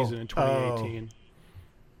strong season in 2018?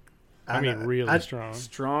 Really strong.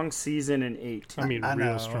 Strong season in 18.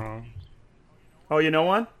 Real strong. Oh, you know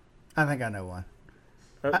one? I think I know one.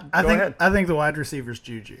 Go ahead. I think the wide receiver's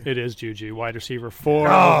Juju. It is Juju. Wide receiver 4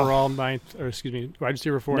 overall, wide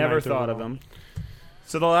receiver 4. Never thought of him.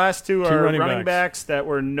 So the last 2 are running backs that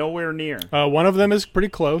were nowhere near. One of them is pretty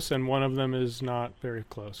close, and one of them is not very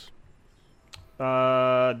close.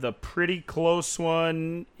 The pretty close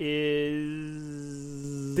one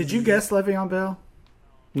is... Did you guess Le'Veon Bell?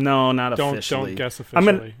 No, not officially. Don't guess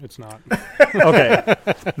officially. It's not. Okay.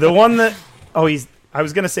 The one that... I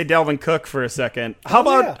was going to say Dalvin Cook for a second. How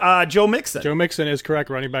about Joe Mixon? Joe Mixon is correct.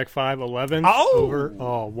 Running back 5, 11th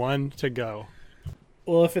overall. 1 to go.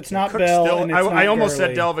 Well, if it's not Cook Bell, and it's I almost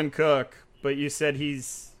said Dalvin Cook, but you said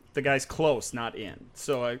the guy's close, not in.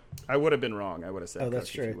 So I would have been wrong. I would have said Cook that's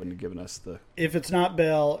true. If you wouldn't have given us the... If it's not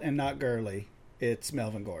Bell and not Gurley, it's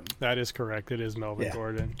Melvin Gordon. That is correct. It is Melvin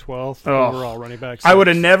Gordon. 12th overall running back. I would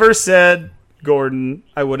have never said Gordon.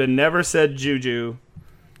 I would have never said Juju.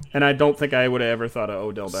 And I don't think I would have ever thought of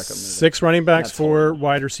Odell Beckham. 6 running backs, 4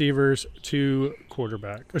 wide receivers, 2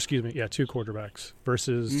 quarterbacks. 2 quarterbacks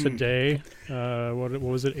versus today. What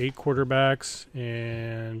was it? 8 quarterbacks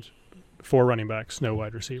and 4 running backs, no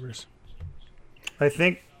wide receivers. I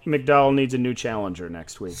think McDowell needs a new challenger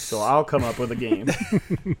next week, so I'll come up with a game.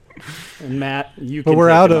 And Matt, you can. But we're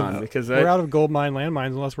out of Goldmine Landmines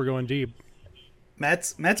unless we're going deep.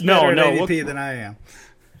 Matt's better at ADP than I am.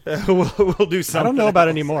 We'll do something. I don't know about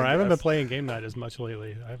anymore. I haven't been playing game night as much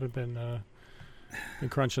lately. I haven't been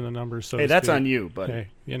crunching the numbers. So that's on you, but hey,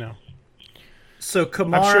 So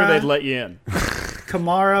Kamara, I'm sure they'd let you in.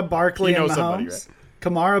 Kamara, Barkley, and Mahomes. Somebody, right?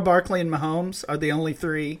 Kamara, Barkley, and Mahomes are the only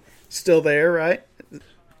 3 still there, right?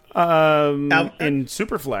 in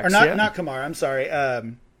Superflex. Or not Kamara. I'm sorry.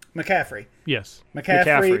 McCaffrey. Yes.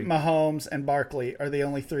 McCaffrey, Mahomes, and Barkley are the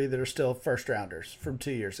only three that are still first rounders from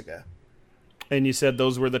 2 years ago. And you said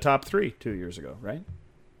those were the top 3 2 years ago, right?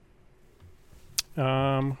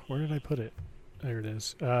 Where did I put it? There it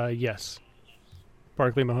is. Yes.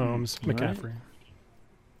 Barkley, Mahomes, McCaffrey. Right.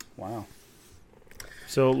 Wow.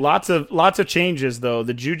 So lots of changes though.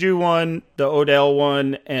 The Juju one, the Odell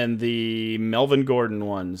one, and the Melvin Gordon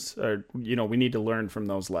ones are, we need to learn from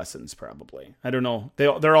those lessons probably. I don't know.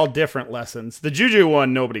 They're all different lessons. The Juju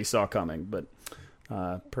one nobody saw coming, but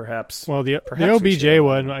perhaps. Well, the OBJ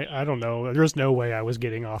one, I don't know. There's no way I was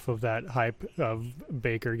getting off of that hype of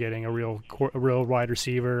Baker getting a real wide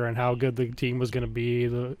receiver and how good the team was going to be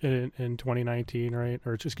in 2019, right?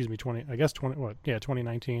 Or excuse me,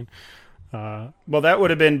 2019. Well, that would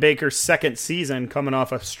have been Baker's second season coming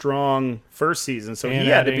off a strong first season, so he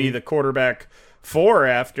had to be the quarterback 4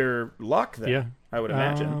 after Luck then, yeah. I would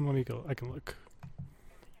imagine. Let me go. I can look.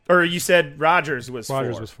 Or you said Rodgers was 4.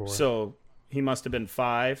 Rodgers was 4. So he must have been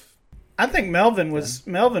 5. I think Melvin was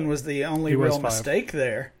the only real mistake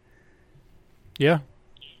there. Yeah,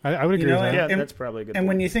 I would agree with that. Yeah, that's probably a good point. And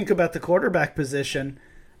when you think about the quarterback position,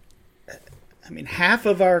 I mean, half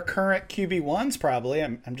of our current QB1s probably,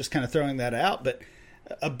 I'm just kind of throwing that out, but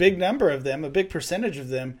a big number of them, a big percentage of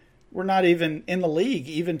them, were not even in the league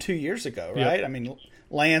even 2 years ago, right? Yep. I mean,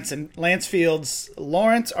 Lance Fields,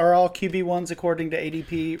 Lawrence are all QB1s according to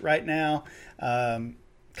ADP right now.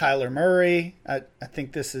 Kyler Murray, I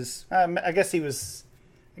think this is. I guess he was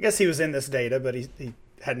in this data, but he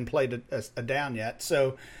hadn't played a down yet.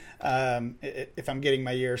 So, if I'm getting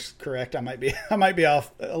my years correct, I might be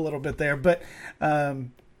off a little bit there. But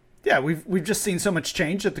yeah, we've just seen so much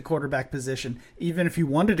change at the quarterback position. Even if you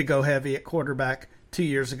wanted to go heavy at quarterback 2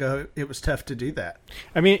 years ago, it was tough to do that.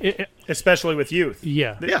 I mean, especially with youth.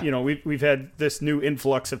 Yeah. We've had this new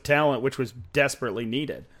influx of talent, which was desperately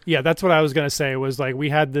needed. Yeah, that's what I was going to say. Was like we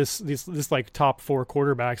had this like top 4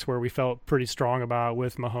 quarterbacks where we felt pretty strong about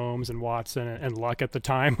with Mahomes and Watson and Luck at the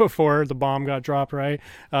time before the bomb got dropped, right?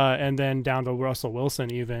 And then down to Russell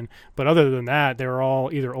Wilson even. But other than that, they were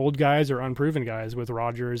all either old guys or unproven guys with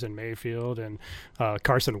Rodgers and Mayfield and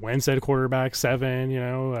Carson Wentz at quarterback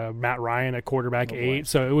 7. Matt Ryan at quarterback 8.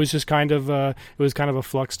 So it was just kind of a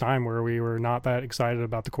flux time where we were not that excited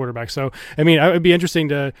about the quarterback. So I mean, it would be interesting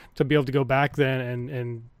to be able to go back then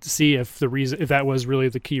and see if that was really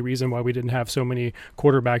the key reason why we didn't have so many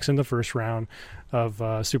quarterbacks in the first round of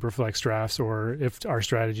Superflex drafts, or if our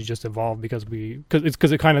strategy just evolved because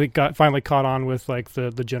it kind of finally caught on with like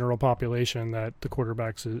the general population that the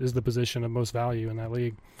quarterbacks is the position of most value in that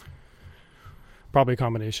league. Probably a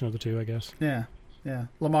combination of the two, I guess. Yeah.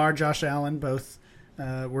 Lamar, Josh Allen, both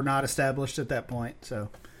were not established at that point. So,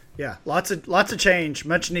 yeah, lots of change,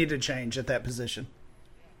 much needed change at that position.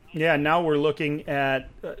 Yeah, now we're looking at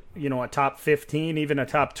a top 15, even a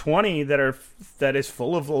top 20 that is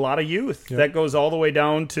full of a lot of youth. Yep. That goes all the way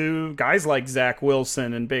down to guys like Zach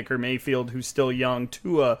Wilson and Baker Mayfield, who's still young,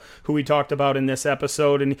 Tua, who we talked about in this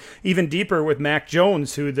episode, and even deeper with Mac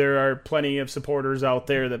Jones, who there are plenty of supporters out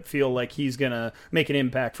there that feel like he's going to make an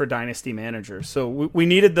impact for dynasty managers. So we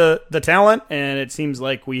needed the talent, and it seems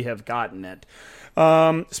like we have gotten it.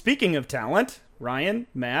 Speaking of talent, Ryan,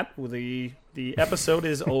 Matt, the episode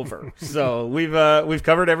is over. So we've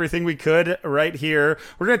covered everything we could right here.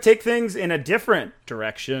 We're going to take things in a different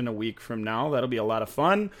direction a week from now. That'll be a lot of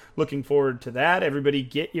fun. Looking forward to that. Everybody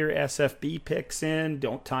get your SFB picks in.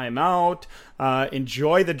 Don't time out.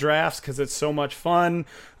 Enjoy the drafts because it's so much fun.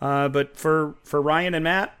 But for Ryan and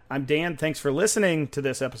Matt, I'm Dan. Thanks for listening to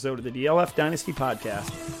this episode of the DLF Dynasty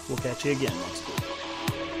Podcast. We'll catch you again next week.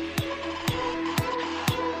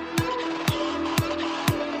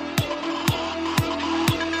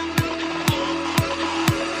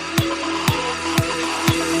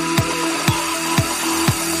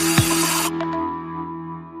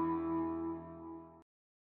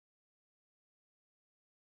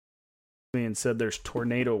 And said there's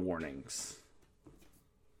tornado warnings.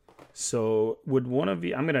 So would one of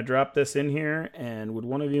you, I'm going to drop this in here, and would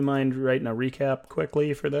one of you mind writing a recap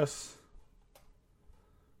quickly for this?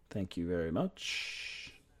 Thank you very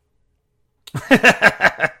much.